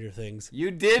up Stranger Things.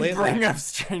 You did bring up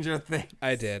Stranger Things.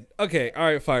 I did. Okay, all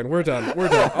right, fine. We're done.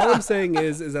 All I'm saying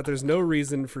is that there's no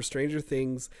reason for Stranger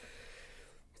Things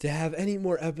to have any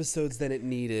more episodes than it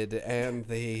needed, and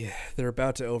they're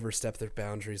about to overstep their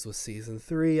boundaries with season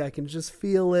 3. I can just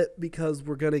feel it because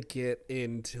we're gonna get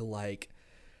into like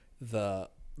the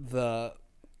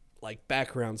like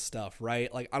background stuff,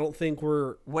 right? Like I don't think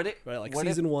we're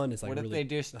season 1 is like. What if really, they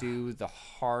just do the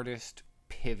hardest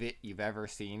pivot you've ever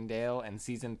seen, Dale, and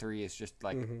season 3 is just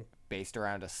like based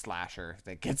around a slasher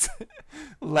that gets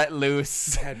let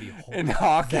loose? That'd be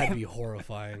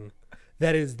horrifying.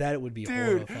 That would be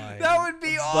horrifying. That would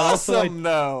be awesome,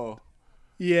 though.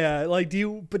 Yeah, like do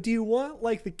you want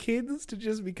like the kids to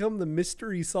just become the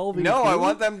mystery solving? No, team? I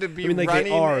want them to be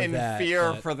running in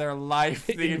fear for their life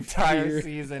the entire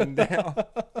season. Dale.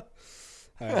 All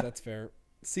right, that's fair.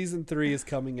 Season 3 is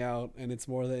coming out, and it's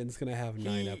gonna have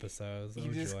 9 episodes.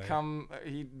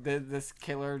 This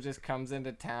killer just comes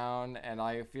into town, and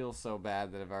I feel so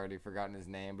bad that I've already forgotten his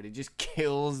name, but he just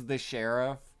kills the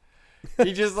sheriff.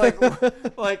 He just like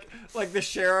the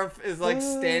sheriff is like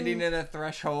standing at a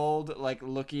threshold, like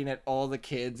looking at all the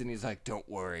kids, and he's like, "Don't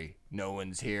worry, no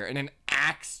one's here." And an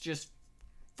axe just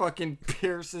fucking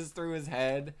pierces through his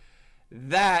head.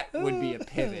 That would be a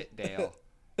pivot, Dale.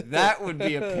 That would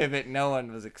be a pivot no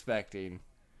one was expecting.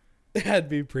 That'd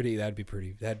be horrifying.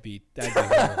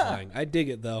 I'd dig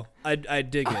it though.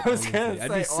 I'd dig it. I was gonna say,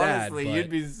 I'd be sad, honestly, you'd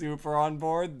be super on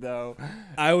board though.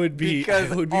 I would be.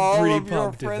 Because I would be all pretty of your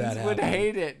pumped if friends that would happened.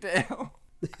 hate it, Dale.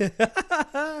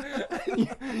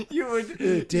 you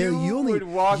would. Dale, you only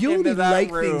like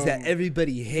things that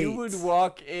everybody hates. You would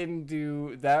walk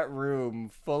into that room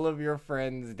full of your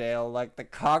friends, Dale, like the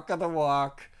cock of the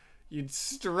walk. You'd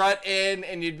strut in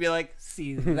and you'd be like,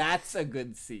 "See, that's a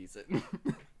good season."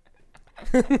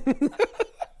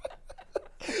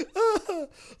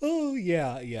 Oh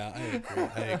yeah, I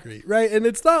agree. Right, and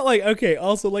it's not like, okay,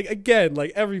 also like again,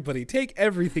 like everybody take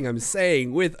everything I'm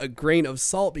saying with a grain of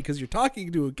salt because you're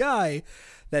talking to a guy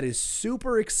that is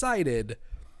super excited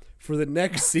for the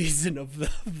next season of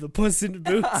the Puss in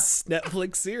Boots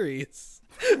Netflix series.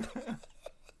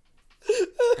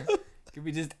 Can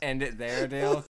we just end it there, Dale?